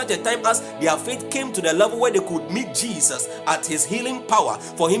 until such a time as their faith came to the level where they could meet Jesus at his healing power,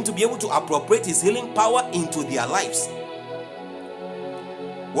 for him to be able to appropriate his healing power into their lives.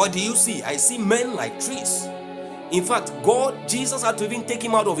 What do you see? I see men like trees. In fact, Jesus had to even take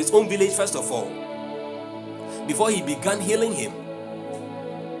him out of his own village first of all, before he began healing him.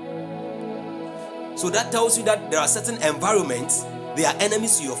 So that tells you that there are certain environments, they are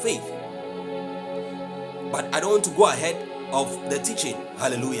enemies to your faith. But I don't want to go ahead of the teaching.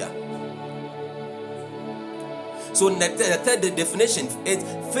 Hallelujah. So the third definition,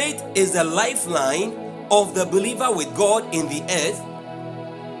 faith is the lifeline of the believer with God in the earth.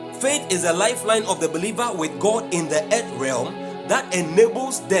 Faith is a lifeline of the believer with God in the earth realm that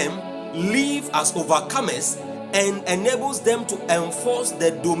enables them live as overcomers and enables them to enforce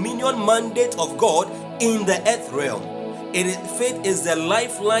the dominion mandate of God in the earth realm. Faith is the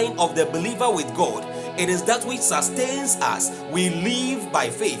lifeline of the believer with God. It is that which sustains us. We live by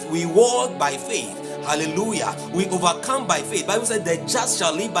faith. We walk by faith. Hallelujah. We overcome by faith. Bible says the just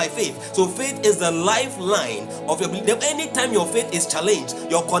shall live by faith. So faith is the lifeline of your belief. Anytime your faith is challenged,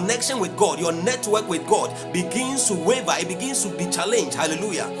 your connection with God, your network with God begins to waver. It begins to be challenged.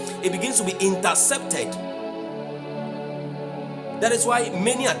 Hallelujah. It begins to be intercepted. That is why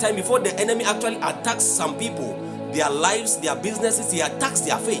many a time before the enemy actually attacks some people, their lives, their businesses, he attacks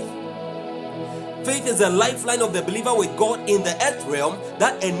their faith. Faith is the lifeline of the believer with God in the earth realm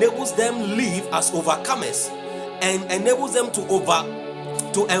that enables them live as overcomers and enables them to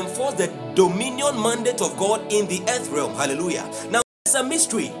enforce the dominion mandate of God in the earth realm. Hallelujah. Now, it's a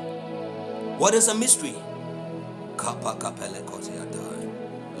mystery. What is a mystery?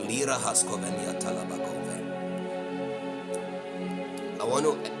 I want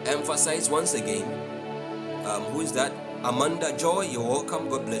to emphasize once again, who is that? Amanda Joy, you're welcome.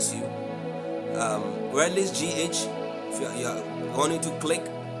 God bless you. Redley's GH, if you're wanting to click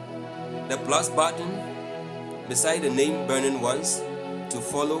the plus button beside the name Burning Ones to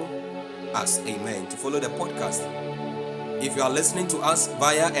follow us, amen, to follow the podcast. If you are listening to us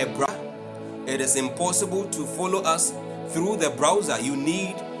via a it is impossible to follow us through the browser. You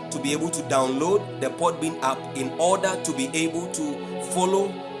need to be able to download the Podbean app in order to be able to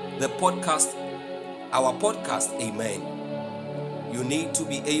follow the podcast, our podcast, amen. You need to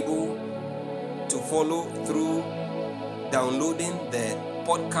be able to follow through downloading the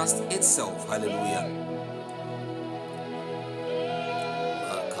podcast itself. Hallelujah.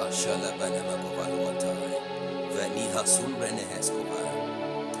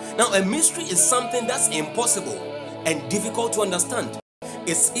 Now, a mystery is something that's impossible and difficult to understand.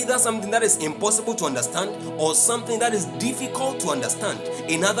 It's either something that is impossible to understand or something that is difficult to understand.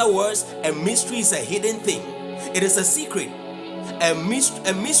 In other words, a mystery is a hidden thing. It is a secret. A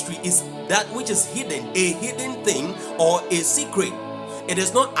mystery is that which is hidden, a hidden thing or a secret. It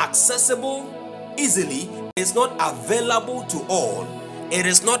is not accessible easily. It is not available to all. It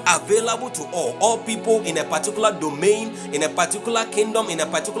is not available to all. All people in a particular domain, in a particular kingdom, in a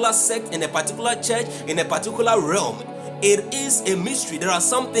particular sect, in a particular church, in a particular realm. It is a mystery. There are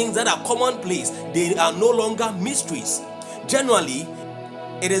some things that are commonplace. They are no longer mysteries. Generally,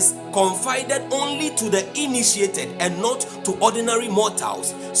 it is confided only to the initiated and not to ordinary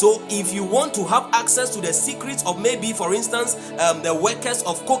mortals. So if you want to have access to the secrets of maybe, for instance, the workers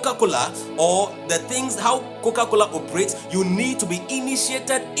of Coca-Cola or the things how Coca-Cola operates, you need to be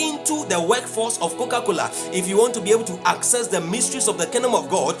initiated into the workforce of Coca-Cola. If you want to be able to access the mysteries of the kingdom of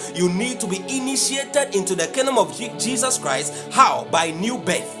God, you need to be initiated into the kingdom of Jesus Christ. How? By new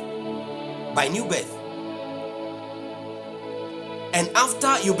birth. By new birth. And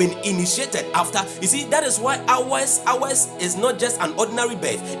after you've been initiated, you see, that is why ours is not just an ordinary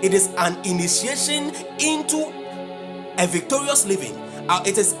birth. It is an initiation into a victorious living.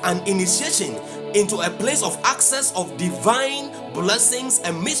 It is an initiation into a place of access of divine blessings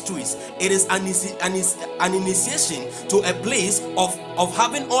and mysteries. It is an initiation to a place of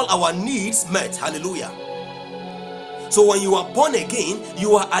having all our needs met. Hallelujah. So when you are born again,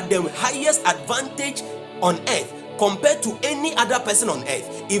 you are at the highest advantage on earth compared to any other person on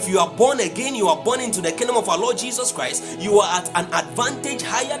earth. If you are born again, you are born into the kingdom of our Lord Jesus Christ, you are at an advantage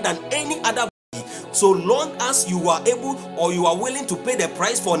higher than any other body. So long as you are able or you are willing to pay the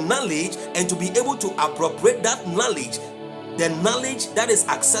price for knowledge and to be able to appropriate that knowledge, the knowledge that is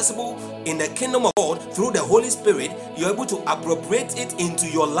accessible in the kingdom of God through the Holy Spirit, you're able to appropriate it into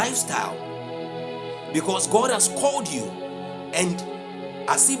your lifestyle. Because God has called you, and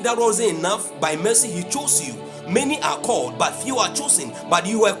as if that wasn't enough, by mercy He chose you. Many are called, but few are chosen. But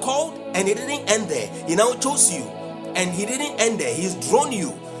you were called, and it didn't end there. He now chose you, and He didn't end there. He's drawn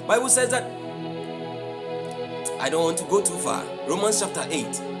you. Bible says that, I don't want to go too far. Romans chapter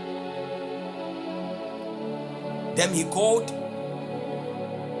 8. Them He called,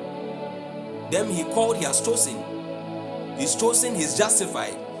 He has chosen. He's chosen, He's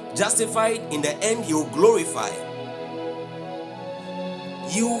justified. Justified, in the end He will glorify.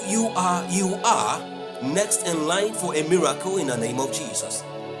 You are next in line for a miracle in the name of Jesus.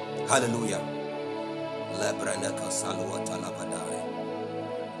 Hallelujah.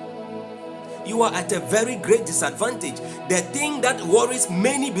 you are at a very great disadvantage. The thing that worries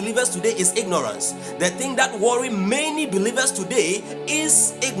many believers today is ignorance. The thing that worries many believers today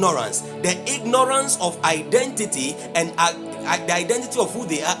is ignorance. The ignorance of identity and the identity of who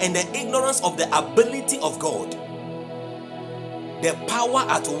they are, and the ignorance of the ability of God. The power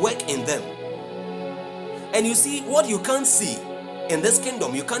at work in them. And you see, what you can't see in this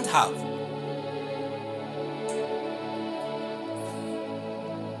kingdom, you can't have.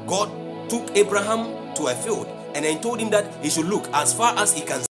 God took Abraham to a field and then told him that he should look as far as he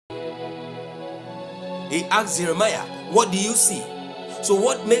can see. He asked Jeremiah, what do you see? So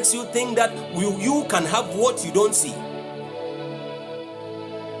what makes you think that you can have what you don't see?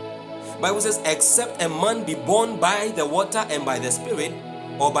 Bible says, except a man be born by the water and by the Spirit,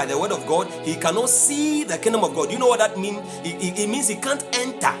 or by the word of God, he cannot see the kingdom of God. You know what that means? It means he can't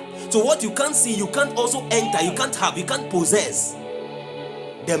enter. So what you can't see, you can't also enter. You can't have, you can't possess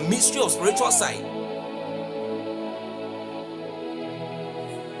the mystery of spiritual sight.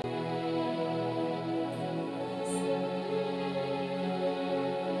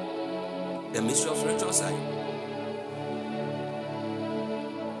 The mystery of spiritual sight.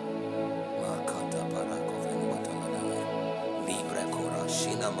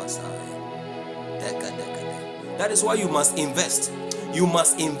 That is why you must invest. You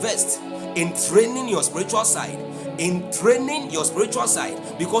must invest in training your spiritual side. In training your spiritual side.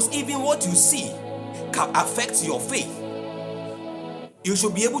 Because even what you see can affect your faith. You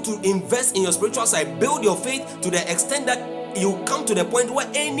should be able to invest in your spiritual side. Build your faith to the extent that you come to the point where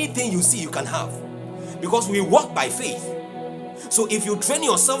anything you see you can have. Because we walk by faith. So if you train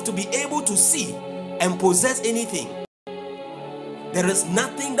yourself to be able to see and possess anything, there is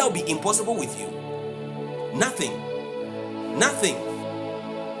nothing that will be impossible with you. Nothing. Nothing.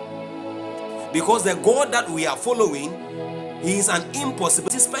 Because the God that we are following, he is an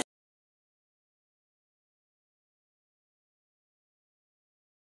impossibility specialist.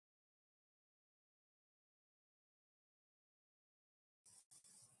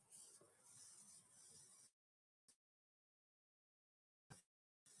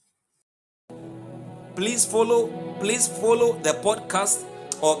 Please follow the podcast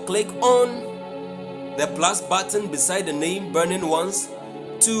or click on the plus button beside the name Burning Ones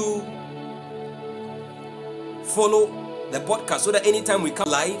to follow the podcast, so that anytime we come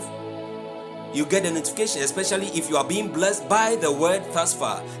live, you get the notification, especially if you are being blessed by the word thus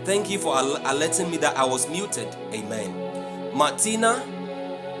far. Thank you for alerting me that I was muted. Amen. Martina,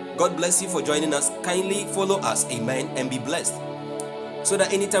 God bless you for joining us. Kindly follow us. Amen. And be blessed, so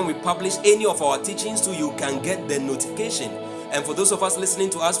that anytime we publish any of our teachings too, you can get the notification. And for those of us listening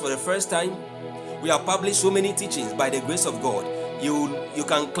to us for the first time, we have published so many teachings by the grace of God. You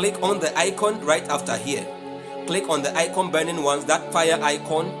can click on the icon right after here. Click on the icon Burning Ones, that fire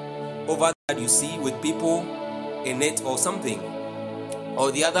icon over that you see with people in it or something,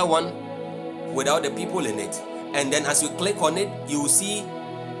 or the other one without the people in it. And then as you click on it, you will see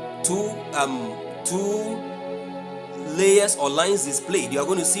two layers or lines displayed. You are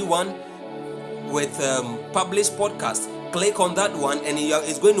going to see one with published podcast. Click on that one and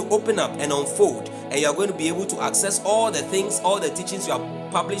it's going to open up and unfold, and you are going to be able to access all the things, all the teachings you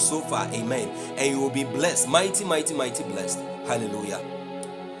have published so far. Amen. And you will be blessed, mighty blessed. Hallelujah.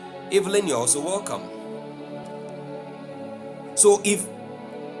 Evelyn, you're also welcome. So if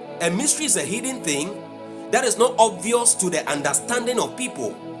a mystery is a hidden thing that is not obvious to the understanding of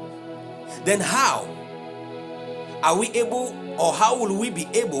people, then how are we able, or how will we be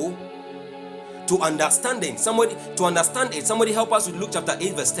able to understand it? Somebody help us with Luke chapter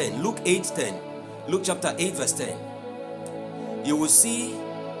 8 verse 10. Luke 8:10. Luke chapter 8 verse 10. You will see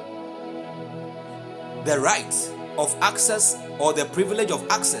the right of access, or the privilege of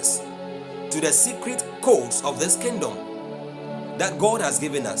access to the secret codes of this kingdom that God has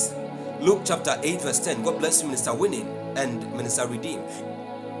given us. Luke chapter 8 verse 10. God bless you, Minister Winnie and Minister Redeem.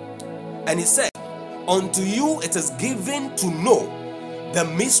 And he said, unto you it is given to know the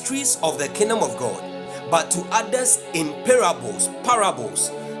mysteries of the kingdom of God, but to others in parables,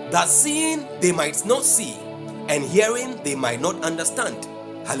 that seeing they might not see, and hearing they might not understand.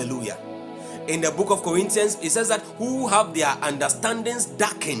 Hallelujah. In the book of Corinthians, it says that who have their understandings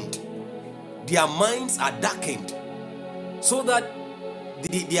darkened, their minds are darkened, so that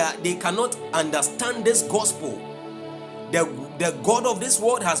they cannot understand this gospel. The God of this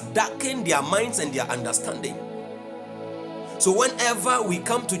world has darkened their minds and their understanding. So whenever we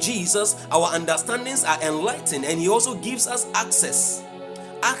come to Jesus, our understandings are enlightened, and he also gives us access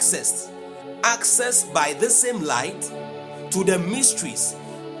by the same light to the mysteries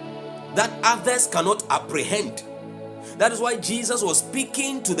that others cannot apprehend. That is why Jesus was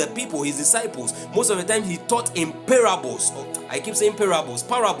speaking to the people, his disciples. Most of the time he taught in parables. I keep saying parables.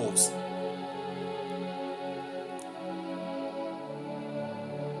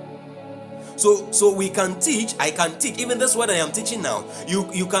 So we can teach. I can teach. Even this what I am teaching now.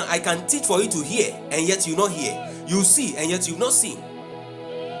 I can teach for you to hear, and yet you not hear. You see, and yet you not see.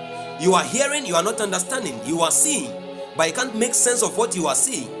 You are hearing, you are not understanding. You are seeing, but you can't make sense of what you are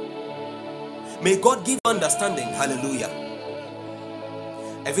seeing. May God give understanding. Hallelujah.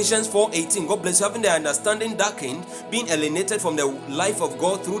 Ephesians 4:18. God bless you. Having their understanding darkened, being alienated from the life of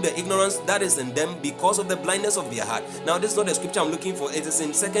God through the ignorance that is in them because of the blindness of their heart. Now, this is not the scripture I'm looking for. It is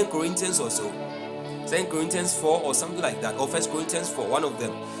in 2 Corinthians or so. 2 Corinthians 4 or something like that. Or 1 Corinthians 4, one of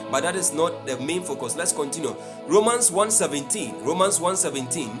them. But that is not the main focus. Let's continue. Romans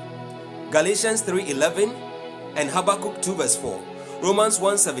 1:17. Galatians 3:11. And Habakkuk 2 verse 4. Romans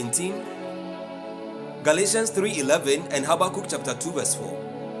 1:17. Galatians 3:11 and Habakkuk chapter 2 verse 4.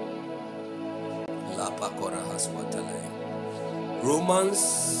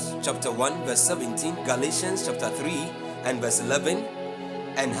 Romans chapter 1 verse 17, Galatians chapter 3 and verse 11,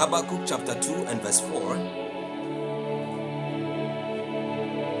 and Habakkuk chapter 2 and verse 4.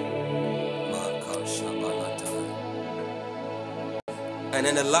 And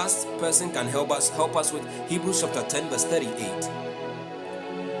then the last person can help us with Hebrews chapter 10 verse 38.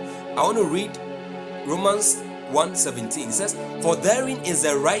 I want to read Romans 1:17. It says, "For therein is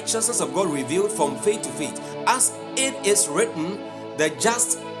the righteousness of God revealed from faith to faith, as it is written, the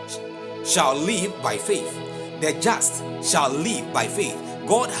just shall live by faith." The just shall live by faith.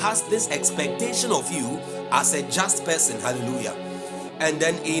 God has this expectation of you as a just person. Hallelujah. And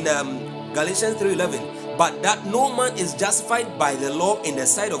then in Galatians 3:11, "But that no man is justified by the law in the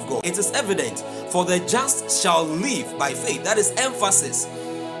sight of God. It is evident, for the just shall live by faith." That is emphasis.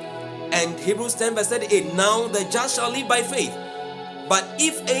 And Hebrews 10 verse 38, "Now the just shall live by faith. But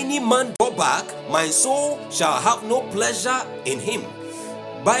if any man draw back, my soul shall have no pleasure in him."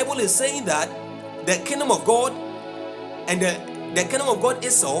 Bible is saying that the kingdom of God and the kingdom of God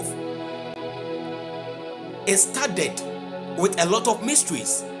itself is studded with a lot of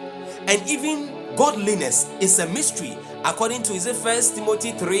mysteries. And even godliness is a mystery. According to, is it 1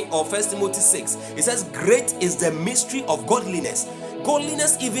 Timothy 3 or 1 Timothy 6? It says, "Great is the mystery of godliness."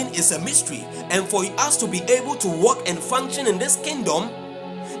 Godliness even is a mystery. And for us to be able to walk and function in this kingdom,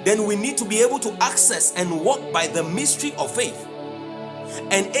 then we need to be able to access and walk by the mystery of faith.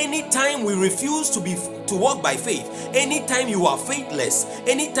 And anytime we refuse to walk by faith, anytime you are faithless,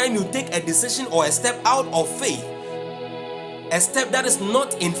 anytime you take a decision or a step out of faith, a step that is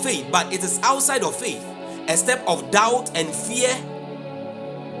not in faith but it is outside of faith, a step of doubt and fear,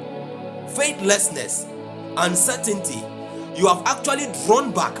 faithlessness, uncertainty, you have actually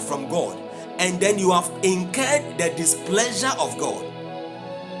drawn back from God, and then you have incurred the displeasure of God.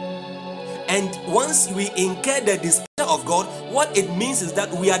 And once we incur the displeasure of God, what it means is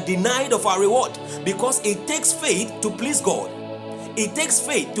that we are denied of our reward, because it takes faith to please God. It takes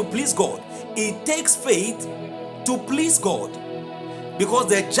faith to please God. It takes faith to please God, because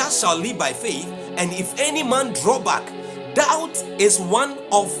the just shall live by faith. And if any man draw back, doubt is one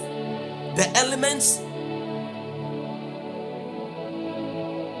of the elements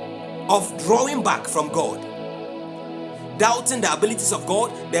of drawing back from God. Doubting the abilities of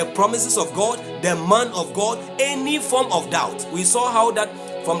God, the promises of God, the man of God, any form of doubt. We saw how that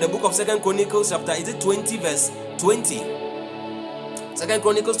from the book of 2 Chronicles chapter 20 verse 20. 2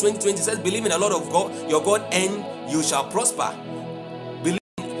 Chronicles 20 says, "Believe in the Lord of God, your God, and you shall prosper.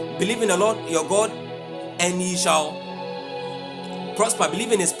 Believe in the Lord your God, and ye shall prosper.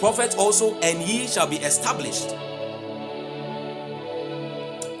 Believe in his prophets also, and ye shall be established."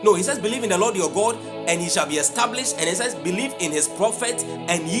 No, he says, "Believe in the Lord your God, and ye shall be established." And it says, "Believe in his prophets,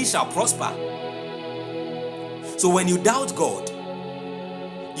 and ye shall prosper." So when you doubt God,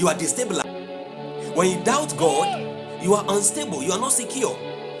 you are destabilized. When you doubt God, you are unstable. You are not secure.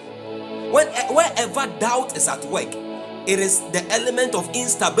 Wherever doubt is at work, it is the element of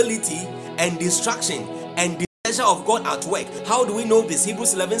instability and distraction and the pleasure of God at work. How do we know this?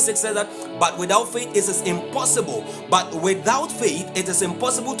 Hebrews 11:6 says that, "But without faith it is impossible. But without faith it is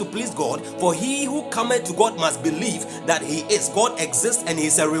impossible to please God. For he who cometh to God must believe that he is. God exists, and he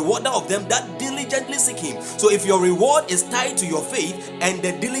is a rewarder of them that diligently seek him." So if your reward is tied to your faith and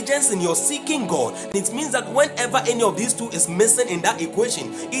the diligence in your seeking God, it means that whenever any of these two is missing in that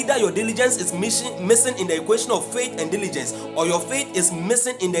equation, either your diligence is missing in the equation of faith and diligence, or your faith is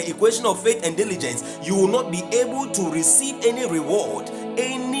missing in the equation of faith and diligence, you will not be able to receive any reward,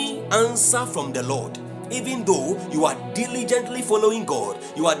 any answer from the Lord. Even though you are diligently following God,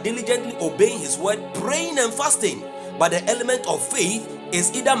 you are diligently obeying his word, praying and fasting, but the element of faith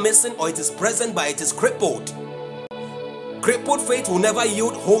is either missing or it is present, but it is crippled. Crippled faith will never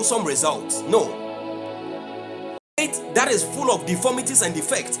yield wholesome results. No. Faith that is full of deformities and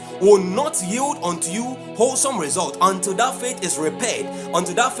defects will not yield unto you wholesome result until that faith is repaired,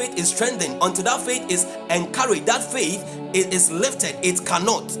 until that faith is strengthened, until that faith is encouraged, that faith is lifted. It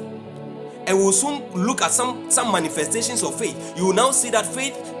cannot. And we'll soon look at some manifestations of faith. You will now see that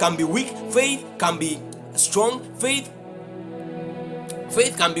faith can be weak, faith can be strong, faith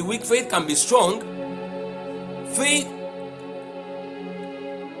can be weak, faith can be strong, faith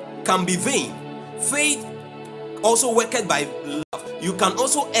can be vain, faith also worketh by love. You can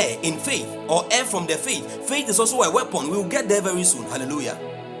also err in faith or err from the faith. Faith is also a weapon. We will get there very soon. Hallelujah.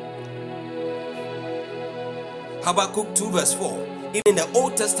 Habakkuk 2 verse 4. Even in the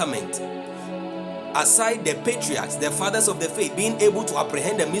Old Testament, aside the patriarchs, the fathers of the faith, being able to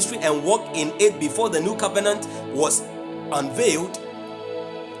apprehend the mystery and walk in it before the new covenant was unveiled,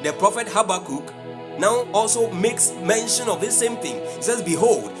 the prophet Habakkuk now also makes mention of this same thing. He says,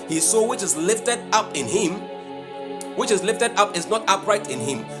 behold, his soul which is lifted up in him, which is lifted up is not upright in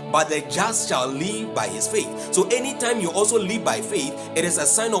him, but the just shall live by his faith. So anytime you also live by faith, it is a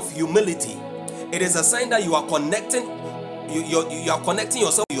sign of humility. It is a sign that you are connecting you are connecting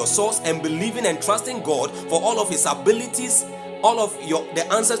yourself to your source and believing and trusting God for all of his abilities, all of the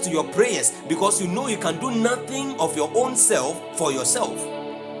answers to your prayers, because you know you can do nothing of your own self for yourself.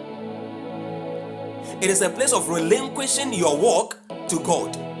 It is a place of relinquishing your walk to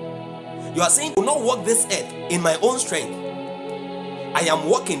God. You are saying, I will not walk this earth in my own strength. I am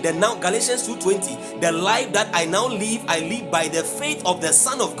walking. Then now Galatians 2:20, the life that I now live, I live by the faith of the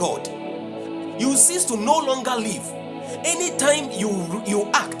Son of God. You cease to no longer live. Anytime you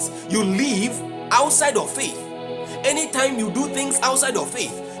act, you live outside of faith. Anytime you do things outside of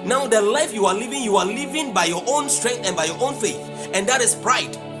faith, now the life you are living by your own strength and by your own faith. And that is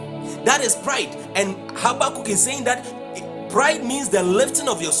pride. That is pride. And Habakkuk is saying that pride means the lifting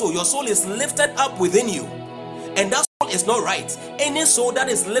of your soul. Your soul is lifted up within you. And that soul is not right. Any soul that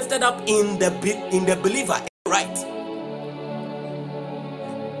is lifted up in the believer is right.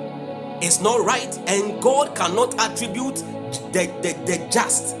 It's not right, and God cannot attribute the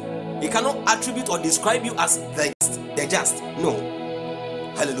just. He cannot attribute or describe you as the just. No.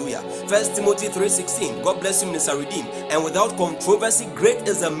 Hallelujah. 1 Timothy 3:16. God bless you, Mr. Redeem. And without controversy, great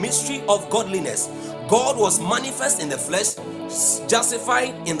is the mystery of godliness. God was manifest in the flesh,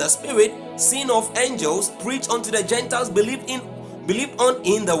 justified in the spirit, seen of angels, preached unto the Gentiles, believed on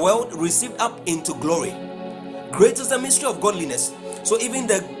in the world, received up into glory. Great is the mystery of godliness. So even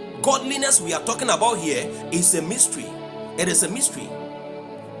the godliness we are talking about here is a mystery. It is a mystery.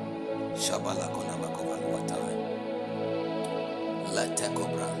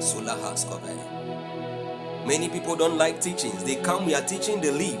 Many people don't like teachings. They come, we are teaching, they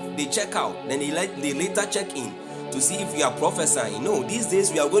leave, they check out, then they later check in to see if we are prophesying. No, these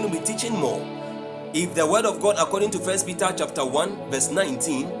days we are going to be teaching more. If the word of God, according to 1 Peter chapter 1 verse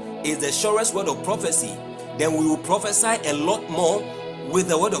 19, is the surest word of prophecy, then we will prophesy a lot more with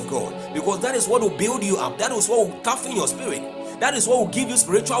the word of God, because that is what will build you up. That is what will toughen your spirit. That is what will give you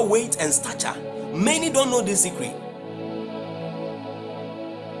spiritual weight and stature. Many don't know this secret.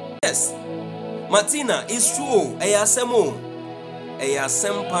 Yes, Martina, it's true. Eyasemo,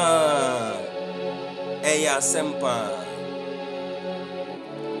 eyasempa, eyasempa.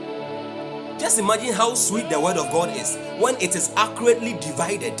 Just imagine how sweet the word of God is when it is accurately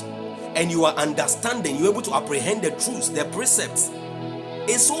divided and you are understanding, you're able to apprehend the truths, the precepts.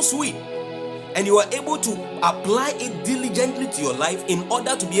 It's so sweet, and you are able to apply it diligently to your life in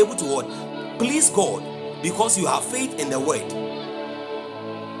order to be able to what? Please God, because you have faith in the word.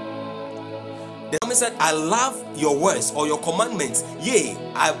 The psalmist said, I love your words or your commandments. Yea,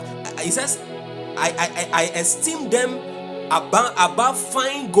 he says, I esteem them above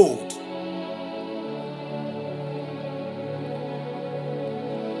fine gold.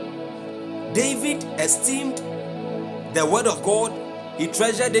 David esteemed the word of God. He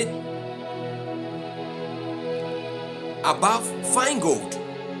treasured it above fine gold.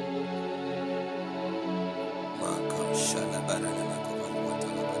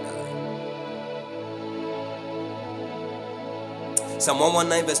 Psalm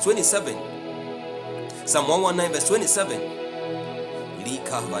 119 verse 27. Psalm 119 verse 27.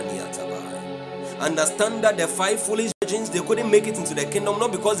 Understand that the 5 foolish virgins, they couldn't make it into the kingdom,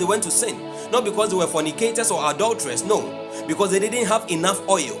 not because they went to sin, not because they were fornicators or adulterers, no, because they didn't have enough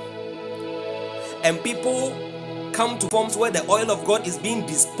oil. And people come to forms where the oil of God is being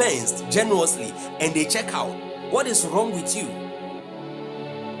dispensed generously, and they check out. What is wrong with you?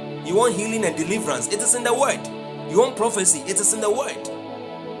 You want healing and deliverance? It is in the word. You want prophecy? It is in the word.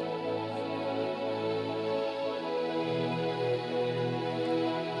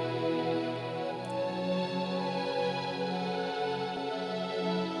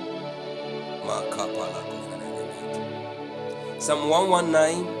 Psalm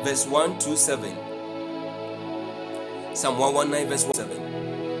 119 verse 1 to 7. Psalm 119 verse 1 to 7.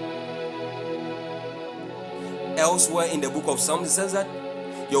 Elsewhere in the book of Psalms, it says that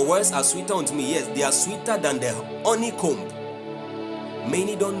your words are sweeter unto me. Yes, they are sweeter than the honeycomb.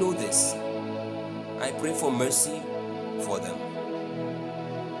 Many don't know this. I pray for mercy for them.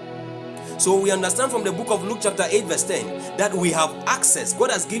 So we understand from the book of Luke chapter 8 verse 10 that we have access.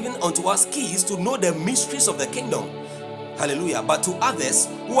 God has given unto us keys to know the mysteries of the kingdom. Hallelujah. But to others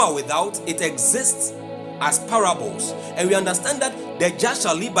who are without, it exists as parables. And we understand that the just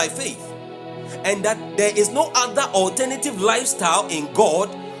shall live by faith. And that there is no other alternative lifestyle in God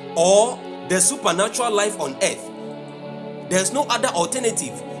or the supernatural life on earth. There's no other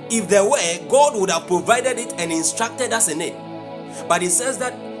alternative. If there were, God would have provided it and instructed us in it. But it says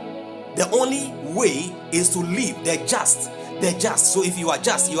that the only way is to live the just. The just. So if you are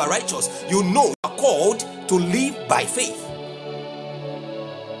just, you are righteous, you know you are called to live by faith.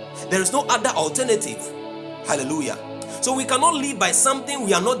 There is no other alternative. Hallelujah. So we cannot live by something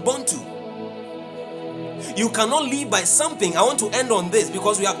we are not born to. You cannot live by something. I want to end on this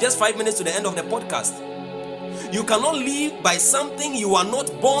because we have just 5 minutes to the end of the podcast. You cannot live by something you are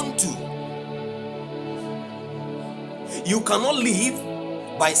not born to. You cannot live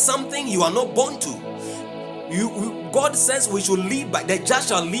by something you are not born to. God says we should live by, the just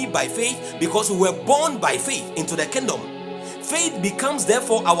shall live by faith, because we were born by faith into the kingdom. Faith becomes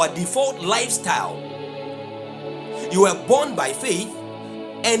therefore our default lifestyle. You were born by faith,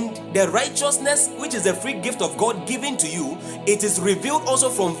 and the righteousness which is a free gift of God given to you, it is revealed also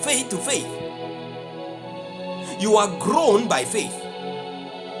from faith to faith. You are grown by faith.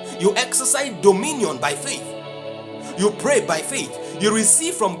 You exercise dominion by faith. You pray by faith. You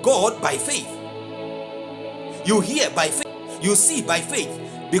receive from God by faith. You hear by faith. You see by faith,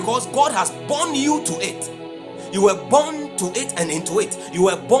 because God has born you to it. You were born to it and into it. You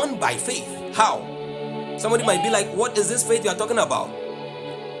were born by faith. How? Somebody might be like, what is this faith you are talking about?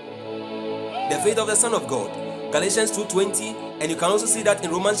 The faith of the Son of God. Galatians 2:20, and you can also see that in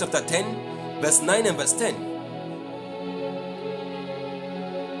Romans chapter 10, verse 9 and verse 10.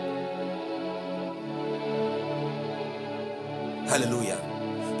 Hallelujah.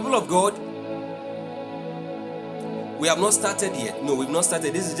 People of God, we have not started yet. No, we've not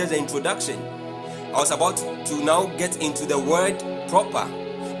started. This is just the introduction. I was about to now get into the word proper,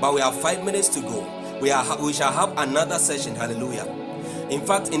 but we have 5 minutes to go. We shall have another session. Hallelujah. In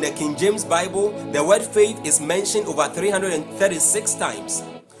fact, in the King James Bible, the word faith is mentioned over 336 times.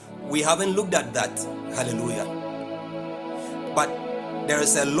 We haven't looked at that. Hallelujah. But there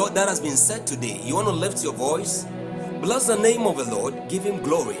is a lot that has been said today. You want to lift your voice? Bless the name of the Lord. Give him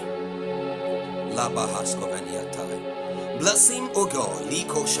glory. Bless him, O God.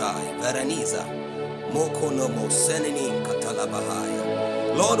 Likoshai, Veraniza, Mokonomo, Senenin,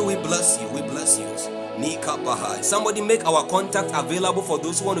 Katalabahaya. Lord, we bless you. We bless you. Somebody make our contact available for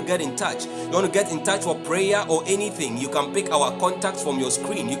those who want to get in touch. You want to get in touch for prayer or anything, you can pick our contacts from your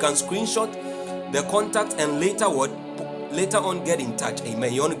screen. You can screenshot the contact and later on get in touch.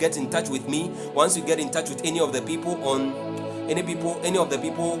 Amen. You want to get in touch with me? Once you get in touch with any of the people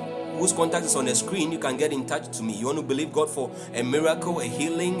whose contact is on the screen, you can get in touch to me. You want to believe God for a miracle, a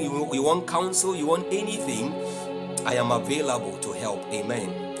healing, you want counsel, you want anything, I am available to help.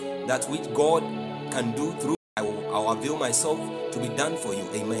 Amen. That which God can do through, I'll avail myself to be done for you.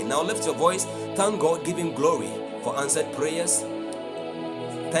 Amen. Now lift your voice. Thank God. Give him glory for answered prayers.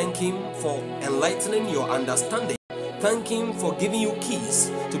 Thank him for enlightening your understanding. Thank him for giving you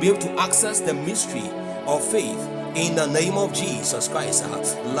keys to be able to access the mystery of faith. In the name of Jesus Christ.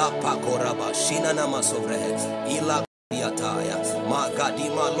 La pakoraba shinana masovrehe ila diataya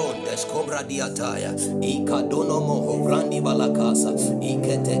magadima londes cobra diataya ikadono moho brandi balakasa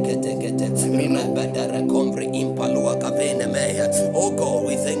ikete remebedere kombre impalua kavene meya. Oh God,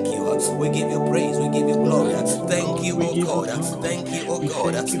 we thank you. We give you praise. We give you glory. Thank you, oh God. Thank you, oh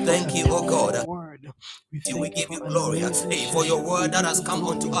God. Thank you, oh God. We give you glory for your word that has come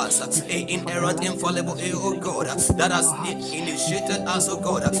unto us, inerrant, infallible, oh God, that has initiated us, oh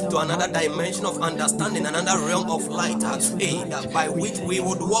God, to another dimension of understanding, another realm of light, by which we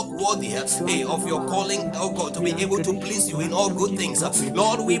would walk worthy of your calling, oh God, to be able to please you in all good things.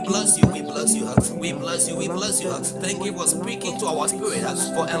 Lord, we bless you, we bless you, we bless you, we bless you. Thank you for speaking to our spirit,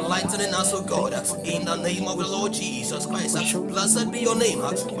 for enlightening us, oh God, in the name of the Lord Jesus Christ. Blessed be your name.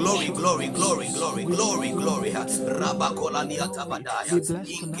 Glory, glory, glory, glory, glory, glory. Rabakolania Tabadaya, Be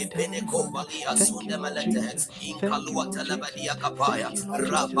blessed Inke tonight, Heavenly Father. Benekovalia Thank you, Lord Sundamalete, Jesus. Thank you, Inkalua Lord Jesus. Talabadia Kapaya, Thank you,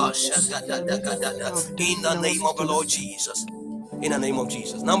 Lord Jesus, for Rabasha such a amazing thing you have done in in the our name midst of the Lord tonight. Jesus. In the name of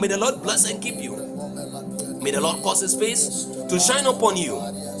Jesus. Now may the Lord bless and keep you. May the Lord cause his face to shine upon you.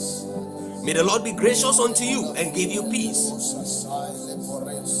 May the Lord be gracious unto you and give you peace.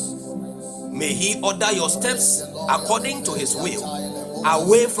 May he order your steps according to his will,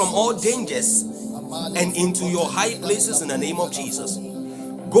 away from all dangers and into your high places in the name of Jesus.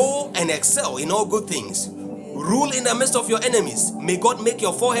 Go and excel in all good things. Rule in the midst of your enemies. May God make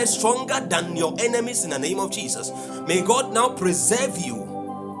your forehead stronger than your enemies in the name of Jesus. May God now preserve you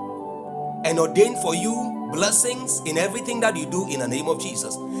and ordain for you blessings in everything that you do in the name of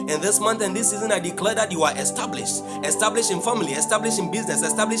Jesus. And this month and this season, I declare that you are established in family, established in business,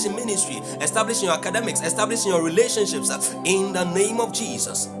 established in ministry, established in your academics, established in your relationships in the name of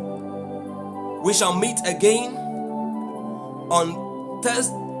Jesus. We shall meet again on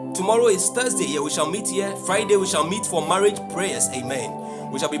Thursday. Tomorrow is Thursday. Yeah, we shall meet here. Friday, we shall meet for marriage prayers.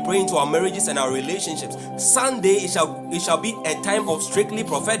 Amen. We shall be praying to our marriages and our relationships. Sunday, it shall be a time of strictly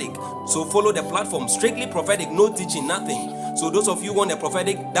prophetic. So follow the platform. Strictly prophetic, no teaching, nothing. So those of you who want a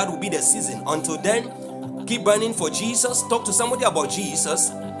prophetic, that will be the season. Until then, keep burning for Jesus. Talk to somebody about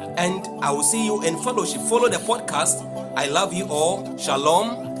Jesus. And I will see you in fellowship. Follow the podcast. I love you all.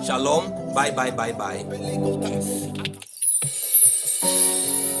 Shalom. Shalom. Bye, bye, bye, bye.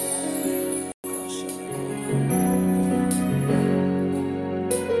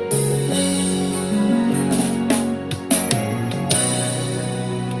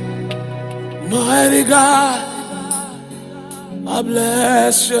 Mighty God, I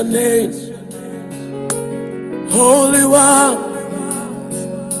bless your name. Holy One,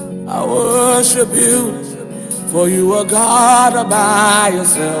 I worship you. For you are God all by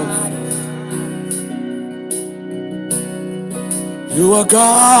yourself. You are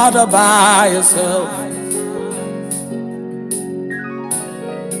God all by yourself.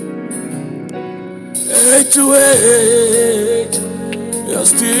 8 to 8, you're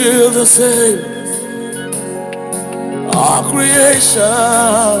still the same. All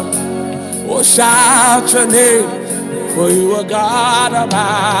creation will shout your name. For you are God all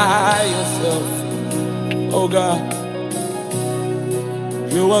by yourself. Oh God,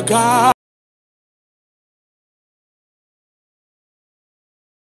 you are God.